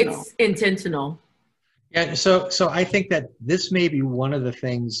intentional. It's intentional. Yeah, so I think that this may be one of the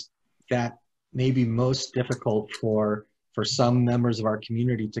things that may be most difficult for some members of our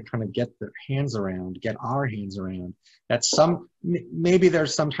community to kind of get our hands around, that maybe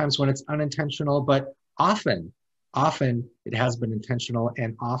there's sometimes when it's unintentional, but often it has been intentional,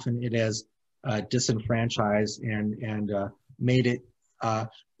 and often it has disenfranchised and made it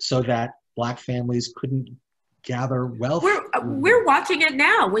so that Black families couldn't gather wealth. We're watching it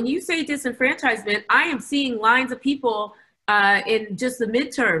now. When you say disenfranchisement, I am seeing lines of people in just the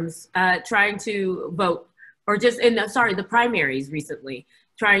midterms trying to vote, or just in the primaries recently,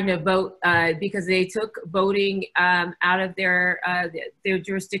 trying to vote because they took voting out of their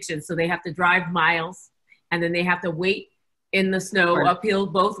jurisdiction. So they have to drive miles, and then they have to wait in the snow uphill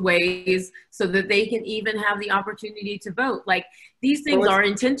both ways so that they can even have the opportunity to vote. Like, these things are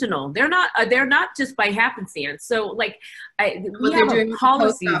intentional. They're not just by happenstance. So like we have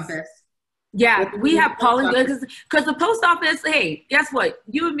policies. Yeah, we have policies because the post office, hey, guess what?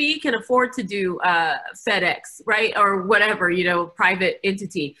 You and me can afford to do FedEx, right? Or whatever, private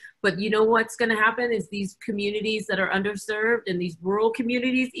entity. But you know what's going to happen is these communities that are underserved, and these rural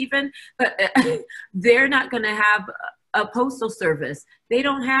communities even, they're not going to have a postal service. They're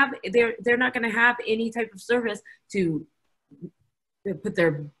not going to have any type of service to put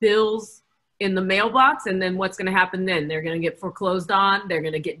their bills in the mailbox. And then what's going to happen then? They're going to get foreclosed on. They're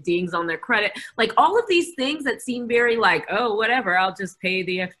going to get dings on their credit. Like, all of these things that seem very like, oh, whatever, I'll just pay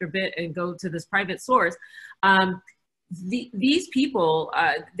the extra bit and go to this private source. These people,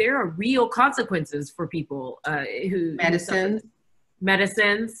 there are real consequences for people who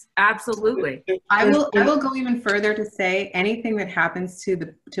medicines, absolutely. I will go even further to say anything that happens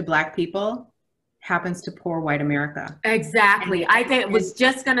to Black people happens to poor white America. Exactly. I was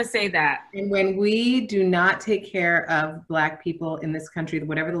just going to say that. And when we do not take care of Black people in this country,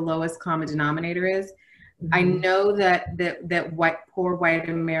 whatever the lowest common denominator is, I know that poor white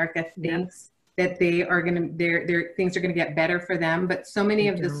America thinks that they are going to, their things are going to get better for them. But so many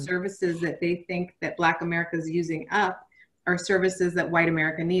of the services that they think that Black America is using up are services that white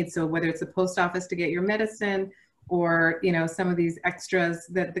America needs. So whether it's a post office to get your medicine, or, you know, some of these extras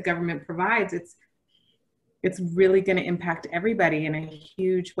that the government provides, it's really going to impact everybody in a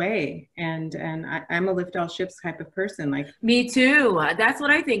huge way. And I'm a lift all ships type of person. Like, me too. That's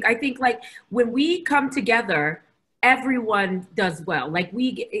what I think. I think like when we come together, everyone does well. Like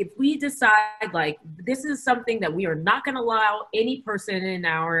if we decide like this is something that we are not going to allow any person in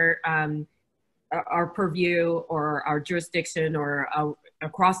our purview or our jurisdiction or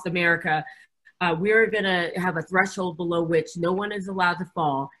across America, we're going to have a threshold below which no one is allowed to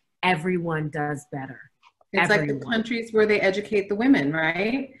fall. Everyone does better. It's like the countries where they educate the women,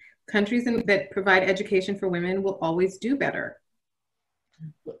 right? Countries that provide education for women will always do better.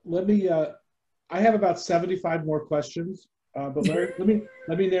 Let me, I have about 75 more questions, but let me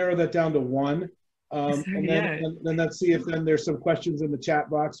narrow that down to one. And then let's see if then there's some questions in the chat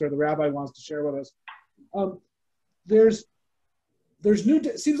box or the rabbi wants to share with us.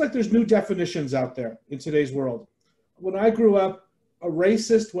 Seems like there's new definitions out there in today's world. When I grew up, a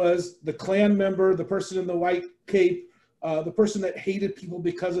racist was the Klan member, the person in the white cape, the person that hated people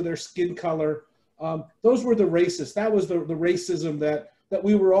because of their skin color. Those were the racists. That was the racism that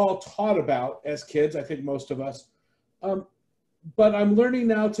we were all taught about as kids, I think most of us. But I'm learning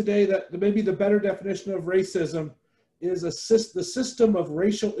now today that maybe the better definition of racism is the system of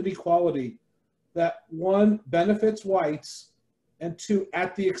racial inequality that, one, benefits whites, and two,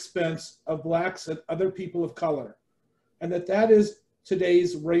 at the expense of Blacks and other people of color. And that is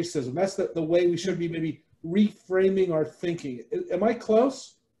today's racism. That's the way we should be maybe reframing our thinking. Am I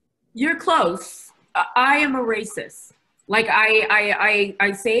close? You're close. I am a racist. Like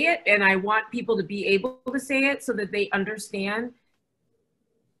I say it, and I want people to be able to say it so that they understand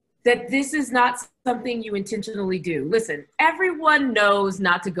that this is not something you intentionally do. Listen, everyone knows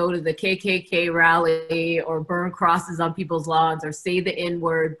not to go to the KKK rally or burn crosses on people's lawns or say the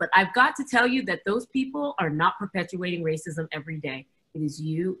N-word, but I've got to tell you that those people are not perpetuating racism every day. It is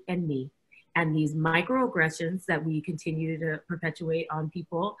you and me. And these microaggressions that we continue to perpetuate on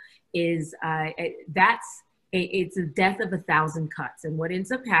people is, it's a death of 1,000 cuts. And what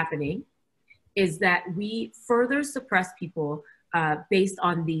ends up happening is that we further suppress people based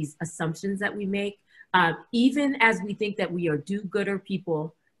on these assumptions that we make, even as we think that we are do-gooder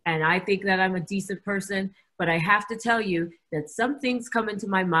people. And I think that I'm a decent person, but I have to tell you that some things come into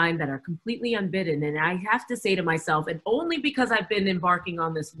my mind that are completely unbidden. And I have to say to myself, and only because I've been embarking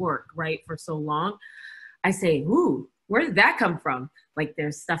on this work, right, for so long, I say, ooh, where did that come from? Like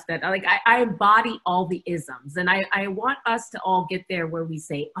there's stuff that, like I embody all the isms. And I want us to all get there where we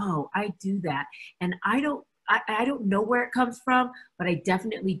say, oh, I do that. And I don't know where it comes from, but I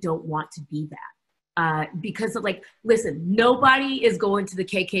definitely don't want to be that. Because like, listen, nobody is going to the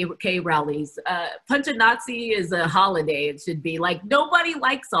KKK rallies. Punch a Nazi is a holiday, it should be. Like, nobody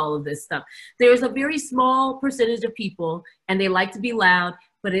likes all of this stuff. There's a very small percentage of people, and they like to be loud,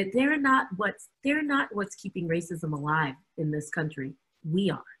 but they're not what's keeping racism alive in this country. We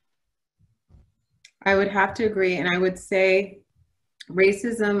are. I would have to agree, and I would say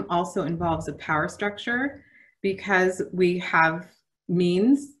racism also involves a power structure, because we have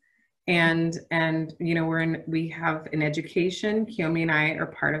means and you know, we have an education. Kiyomi and I are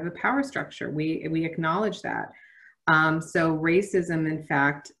part of a power structure. We acknowledge that. So racism, in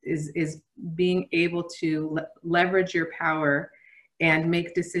fact, is being able to leverage your power and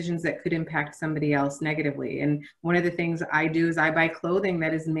make decisions that could impact somebody else negatively. And one of the things I do is I buy clothing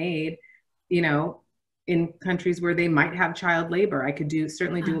that is made, you know, in countries where they might have child labor. I could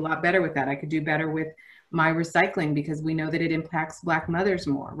certainly do a lot better with that. I could do better with my recycling, because we know that it impacts Black mothers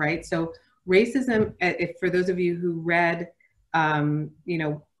more, right? So racism, for those of you who read, you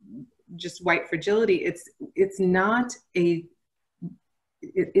know, just White Fragility, it's not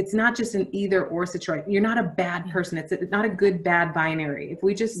just an either or situation. You're not a bad person. It's not a good, bad binary. If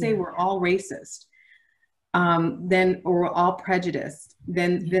we just say we're all racist, or we're all prejudiced,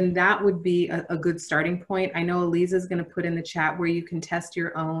 then that would be a good starting point. I know Eliza's going to put in the chat where you can test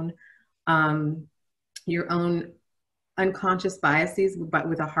your own unconscious biases, but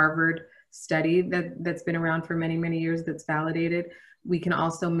with a Harvard study that's been around for many, many years that's validated. We can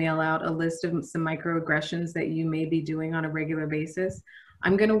also mail out a list of some microaggressions that you may be doing on a regular basis.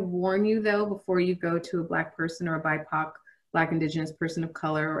 I'm going to warn you, though, before you go to a Black person or a BIPOC, Black, Indigenous person of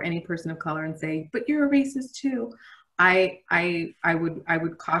color, or any person of color and say, but you're a racist too. I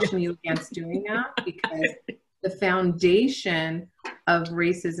would caution you against doing that, because the foundation of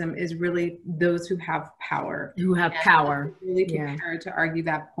racism is really those who have power. Who have And power. if you're really prepared to argue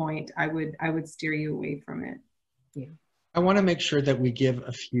that point, I would steer you away from it. Yeah. I want to make sure that we give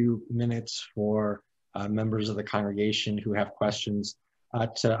a few minutes for members of the congregation who have questions.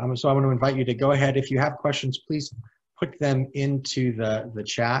 So I want to invite you to go ahead. If you have questions, please put them into the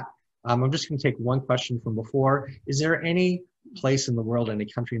chat. I'm just going to take one question from before. Is there any place in the world, any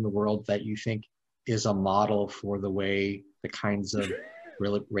country in the world that you think is a model for the way, the kinds of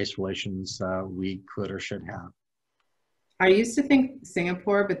race relations we could or should have? I used to think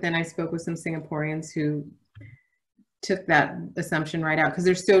Singapore, but then I spoke with some Singaporeans who took that assumption right out because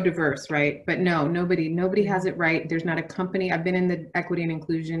they're so diverse, right? But no, nobody has it right. There's not a company. I've been in the equity and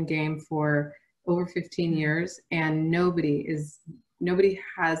inclusion game for over 15 years, and nobody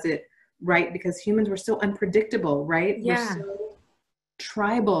has it right because humans were so unpredictable, right? Yeah. We're so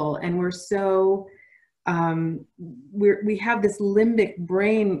tribal, and we're so we have this limbic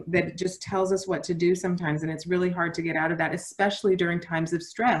brain that just tells us what to do sometimes, and it's really hard to get out of that, especially during times of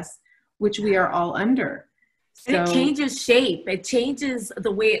stress, which we are all under. And it changes shape. It changes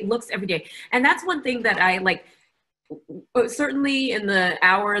the way it looks every day. And that's one thing that I like. Certainly in the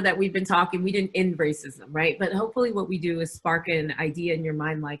hour that we've been talking, we didn't end racism, right? But hopefully what we do is spark an idea in your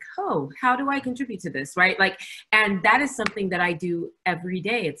mind like, oh, how do I contribute to this, right? Like, and that is something that I do every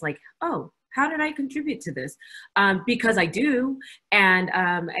day. It's like, oh, how did I contribute to this? Because I do. And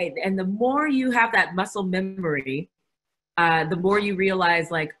the more you have that muscle memory, the more you realize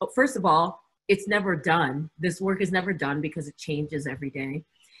like, oh, first of all, it's never done. This work is never done because it changes every day.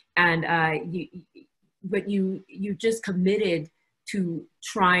 And but you just committed to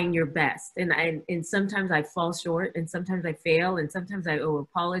trying your best. And sometimes I fall short, and sometimes I fail, and sometimes I owe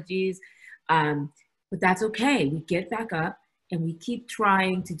apologies. But that's okay. We get back up and we keep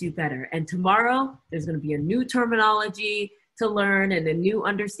trying to do better. And tomorrow there's going to be a new terminology to learn and a new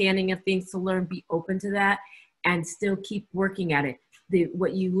understanding of things to learn. Be open to that and still keep working at it.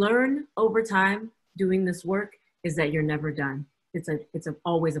 What you learn over time doing this work is that you're never done. It's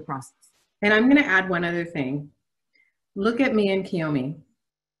always a process. And I'm going to add one other thing. Look at me and Kiyomi.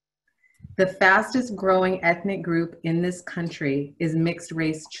 The fastest growing ethnic group in this country is mixed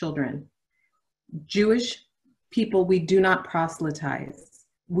race children. Jewish people, we do not proselytize.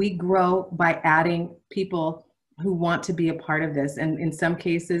 We grow by adding people who want to be a part of this, and in some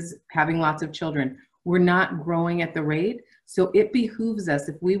cases, having lots of children. We're not growing at the rate. So it behooves us,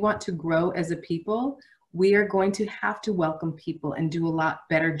 if we want to grow as a people, we are going to have to welcome people and do a lot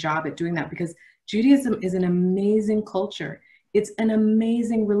better job at doing that, because Judaism is an amazing culture. It's an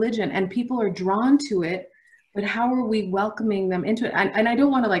amazing religion, and people are drawn to it, but how are we welcoming them into it? And I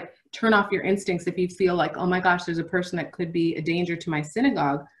don't want to like turn off your instincts if you feel like, oh my gosh, there's a person that could be a danger to my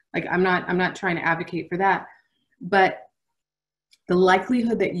synagogue. Like I'm not trying to advocate for that, but the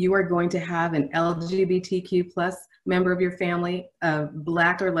likelihood that you are going to have an LGBTQ plus member of your family, a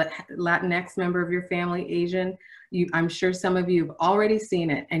Black or Latinx member of your family, Asian, I'm sure some of you have already seen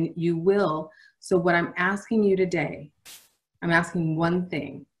it, and you will. So what I'm asking you today, I'm asking one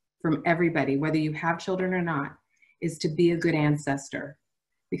thing from everybody, whether you have children or not, is to be a good ancestor,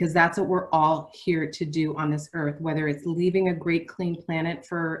 because that's what we're all here to do on this earth, whether it's leaving a great clean planet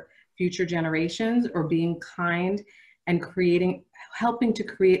for future generations or being kind and helping to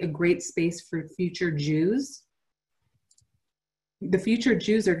create a great space for future Jews. The future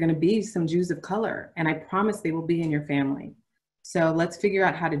Jews are going to be some Jews of color, and I promise they will be in your family. So let's figure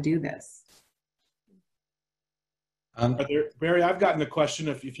out how to do this. Barry, I've gotten a question.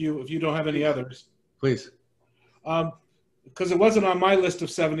 If you don't have any others, please. Because it wasn't on my list of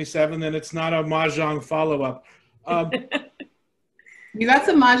 77, and it's not a mahjong follow-up. You got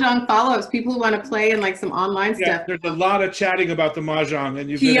some mahjong follow-ups. People who want to play and like some online stuff. There's a lot of chatting about the mahjong, and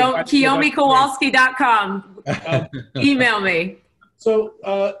you've KiyomiKowalski.com. Email me. So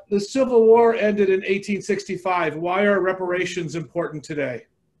the Civil War ended in 1865. Why are reparations important today?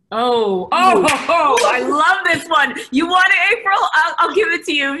 Oh, I love this one. You want it, April? I'll give it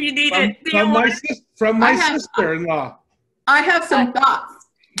to you if you need it. From my sister-in-law. I have some thoughts.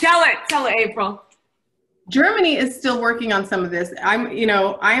 Tell it, April. Germany is still working on some of this.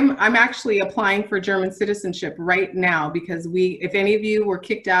 I'm actually applying for German citizenship right now, because if any of you were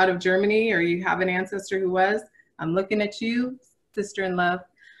kicked out of Germany or you have an ancestor who was, I'm looking at you, sister in love.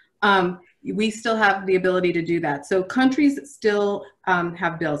 We still have the ability to do that. So countries still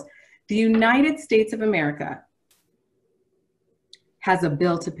have bills. The United States of America has a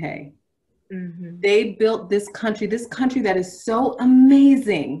bill to pay. Mm-hmm. They built this country that is so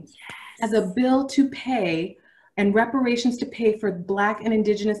amazing, has a bill to pay and reparations to pay for Black and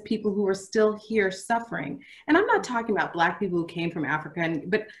Indigenous people who are still here suffering. And I'm not talking about Black people who came from Africa,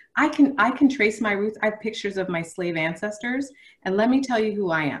 but I can trace my roots. I have pictures of my slave ancestors, and let me tell you who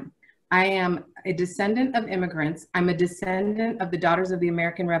I am. I am a descendant of immigrants. I'm a descendant of the Daughters of the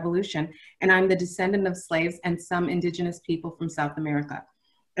American Revolution, and I'm the descendant of slaves and some Indigenous people from South America.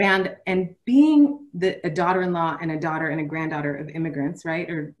 And being a daughter-in-law and a daughter and a granddaughter of immigrants, right,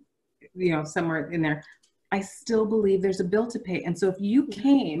 or somewhere in there, I still believe there's a bill to pay. And so if you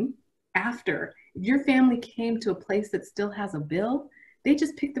came if your family came to a place that still has a bill, they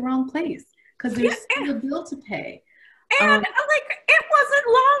just picked the wrong place because there's still a bill to pay. And it wasn't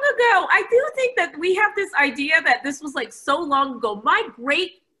long ago. I do think that we have this idea that this was like so long ago. My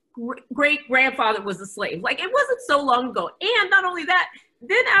great grandfather was a slave. Like, it wasn't so long ago. And not only that,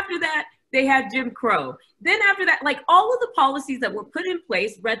 then after that, they had Jim Crow. Then after that, like all of the policies that were put in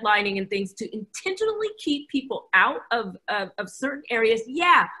place, redlining and things to intentionally keep people out of certain areas.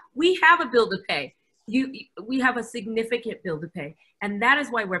 Yeah, we have a bill to pay. We have a significant bill to pay. And that is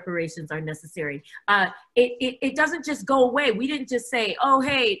why reparations are necessary. It doesn't just go away. We didn't just say, oh,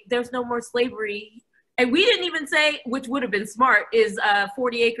 hey, there's no more slavery. And we didn't even say, which would have been smart, is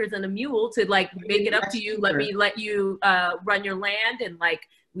 40 acres and a mule to like make it up to you. Let you run your land. And like,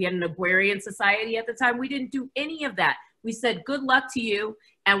 we had an agrarian society at the time. We didn't do any of that. We said, good luck to you.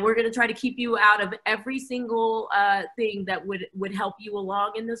 And we're going to try to keep you out of every single thing that would help you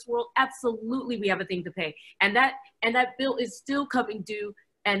along in this world. Absolutely, we have a thing to pay. And that bill is still coming due.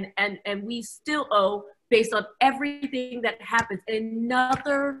 And we still owe, based on everything that happens.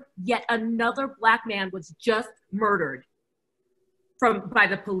 Yet another Black man was just murdered by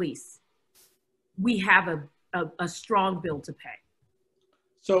the police. We have a strong bill to pay.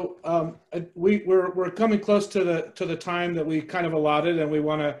 So we're coming close to the time that we kind of allotted, and we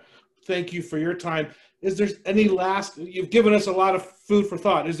want to thank you for your time. Is there any last? You've given us a lot of food for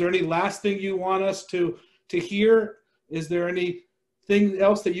thought. Is there any last thing you want us to hear? Is there anything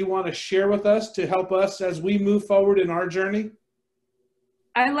else that you want to share with us to help us as we move forward in our journey?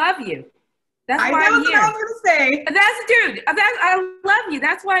 I love you. That's why I'm here. What I was going to say. I love you.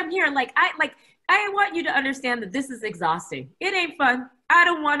 That's why I'm here. I want you to understand that this is exhausting. It ain't fun. I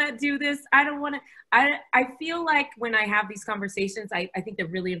don't want to do this. I feel like when I have these conversations, I think they're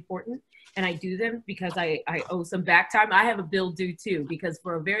really important, and I do them because I owe some back time. I have a bill due too, because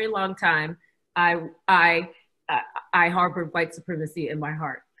for a very long time, I harbored white supremacy in my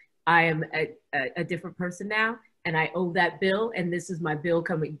heart. I am a different person now, and I owe that bill, and this is my bill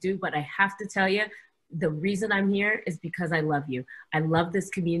coming due. But I have to tell you, the reason I'm here is because I love you. I love this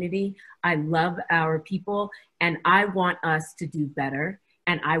community. I love our people, and I want us to do better,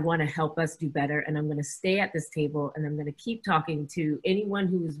 and I want to help us do better. And I'm going to stay at this table, and I'm going to keep talking to anyone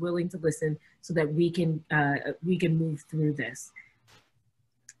who is willing to listen so that we can move through this.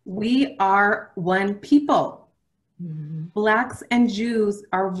 We are one people. Mm-hmm. Blacks and Jews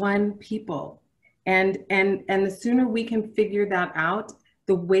are one people. And the sooner we can figure that out,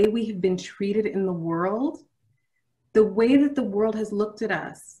 the way we have been treated in the world, the way that the world has looked at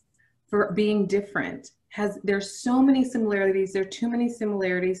us for being different, there's so many similarities. There are too many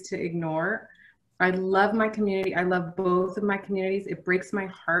similarities to ignore. I love my community. I love both of my communities. It breaks my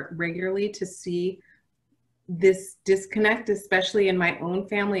heart regularly to see this disconnect, especially in my own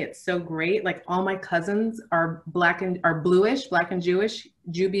family. It's so great. Like, all my cousins are bluish, Black and Jewish,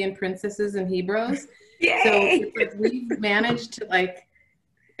 Jubian princesses and Hebrews. Yay! So it's like we've managed to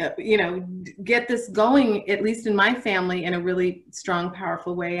get this going, at least in my family, in a really strong,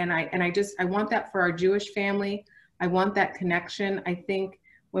 powerful way. And I want that for our Jewish family. I want that connection. I think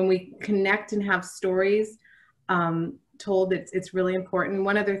when we connect and have stories told, it's really important.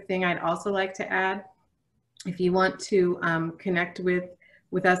 One other thing I'd also like to add, if you want to connect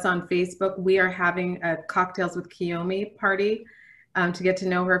with us on Facebook, we are having a Cocktails with Kiyomi party to get to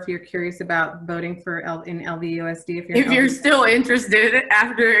know her if you're curious about voting in LVUSD. If you're still interested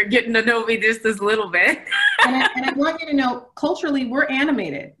after getting to know me just this little bit. and I want you to know, culturally, we're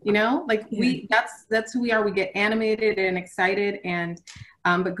animated, that's who we are. We get animated and excited. And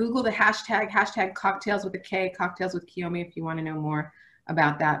but Google the hashtag cocktails with a K, Cocktails with Kiyomi, if you want to know more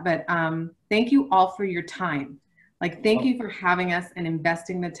about that. But thank you all for your time. Thank you for having us and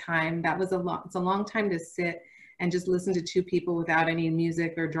investing the time. It's a long time to sit and just listen to two people without any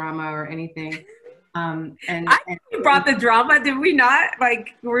music or drama or anything. And we brought the drama, did we not?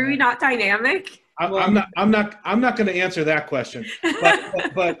 Were we not dynamic? I'm not going to answer that question.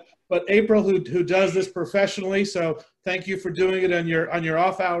 But April, who does this professionally, so thank you for doing it on your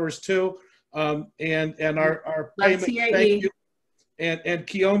off hours too. And our payment, thank you. and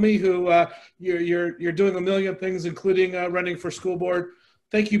Kiyomi, who you're doing a million things, including running for school board.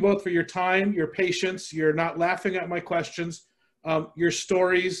 Thank you both for your time, your patience. You're not laughing at my questions, your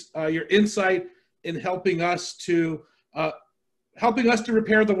stories, your insight in helping us to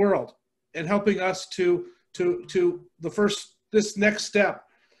repair the world, and helping us to this next step.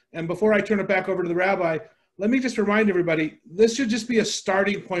 And before I turn it back over to the rabbi, let me just remind everybody, this should just be a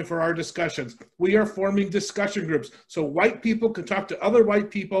starting point for our discussions. We are forming discussion groups so white people can talk to other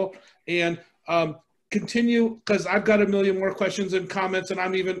white people and continue, because I've got a million more questions and comments, and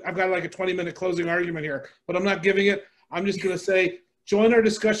I've got like a 20-minute closing argument here, but I'm not giving it. I'm just going to say, join our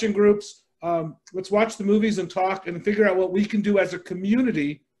discussion groups. Let's watch the movies and talk and figure out what we can do as a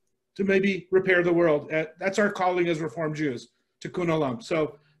community to maybe repair the world. That's our calling as Reformed Jews, Tikkun Olam.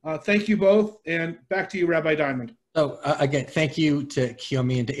 So thank you both, and back to you, Rabbi Diamond. So again, thank you to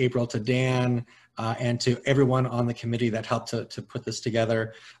Kiyomi and to April, to Dan, and to everyone on the committee that helped to put this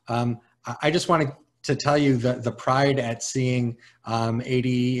together. I just wanted to tell you the pride at seeing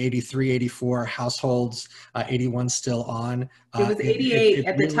 80, 83, 84 households, 81 still on. It was 88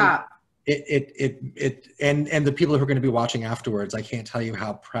 at the top. And the people who are going to be watching afterwards, I can't tell you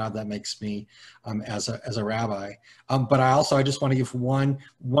how proud that makes me as a rabbi. But I just want to give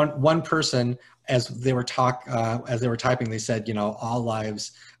one person, as they were typing, they said, all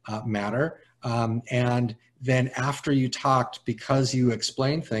lives matter. And then after you talked, because you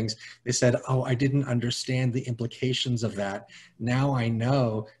explained things, they said, oh, I didn't understand the implications of that. Now I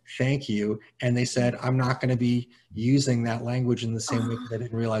know, thank you. And they said, I'm not going to be using that language in the same way because I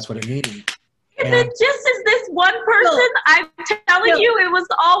didn't realize what it means. And then just as this one person, I'm telling you, it was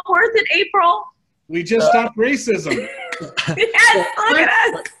all worth it, April. We just stopped racism. Yes, look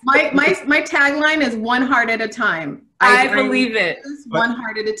at us. My tagline is one heart at a time. I believe it. One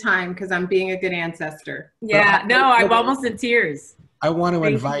heart at a time, because I'm being a good ancestor. Yeah, no, I'm almost in tears. I want to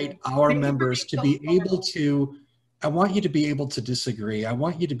invite our members to be able to, I want you to be able to disagree. I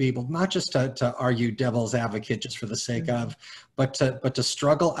want you to be able not just to argue devil's advocate just for the sake of, but to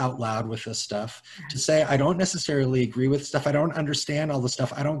struggle out loud with this stuff, to say, I don't necessarily agree with stuff. I don't understand all the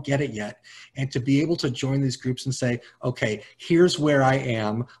stuff. I don't get it yet. And to be able to join these groups and say, okay, here's where I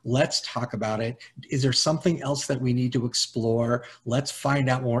am. Let's talk about it. Is there something else that we need to explore? Let's find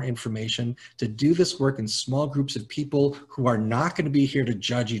out more information. To do this work in small groups of people who are not going to be here to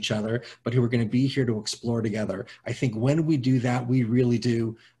judge each other, but who are going to be here to explore together. I think when we do that, we really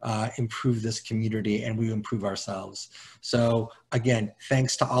do improve this community, and we improve ourselves. So again,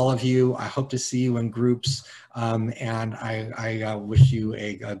 thanks to all of you. I hope to see you in groups, and I wish you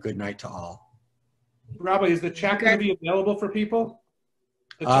a good night to all. Rabbi, is the chat going to be available for people?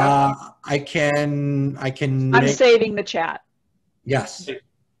 I can. I'm saving the chat. Yes.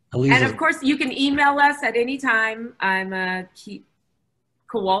 And of course, you can email us at any time. I'm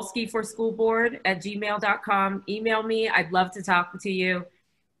Kowalski for School Board at gmail.com. Email me. I'd love to talk to you.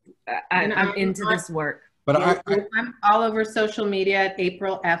 I'm into this work. But I'm all over social media at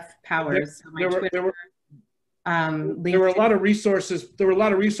April F. Powers. There were a lot of resources. There were a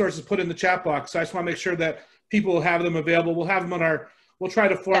lot of resources put in the chat box. So I just want to make sure that people will have them available. We'll have them on our. We'll try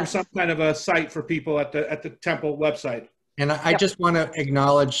to form some kind of a site for people at the temple website. And I just want to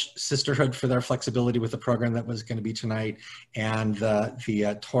acknowledge Sisterhood for their flexibility with the program that was going to be tonight, and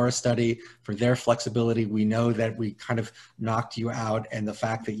the Torah study for their flexibility. We know that we kind of knocked you out, and the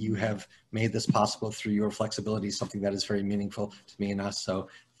fact that you have made this possible through your flexibility is something that is very meaningful to me and us. So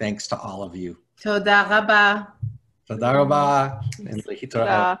thanks to all of you. Toda rabba. Toda rabba. And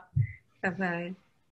Toda. Bye-bye.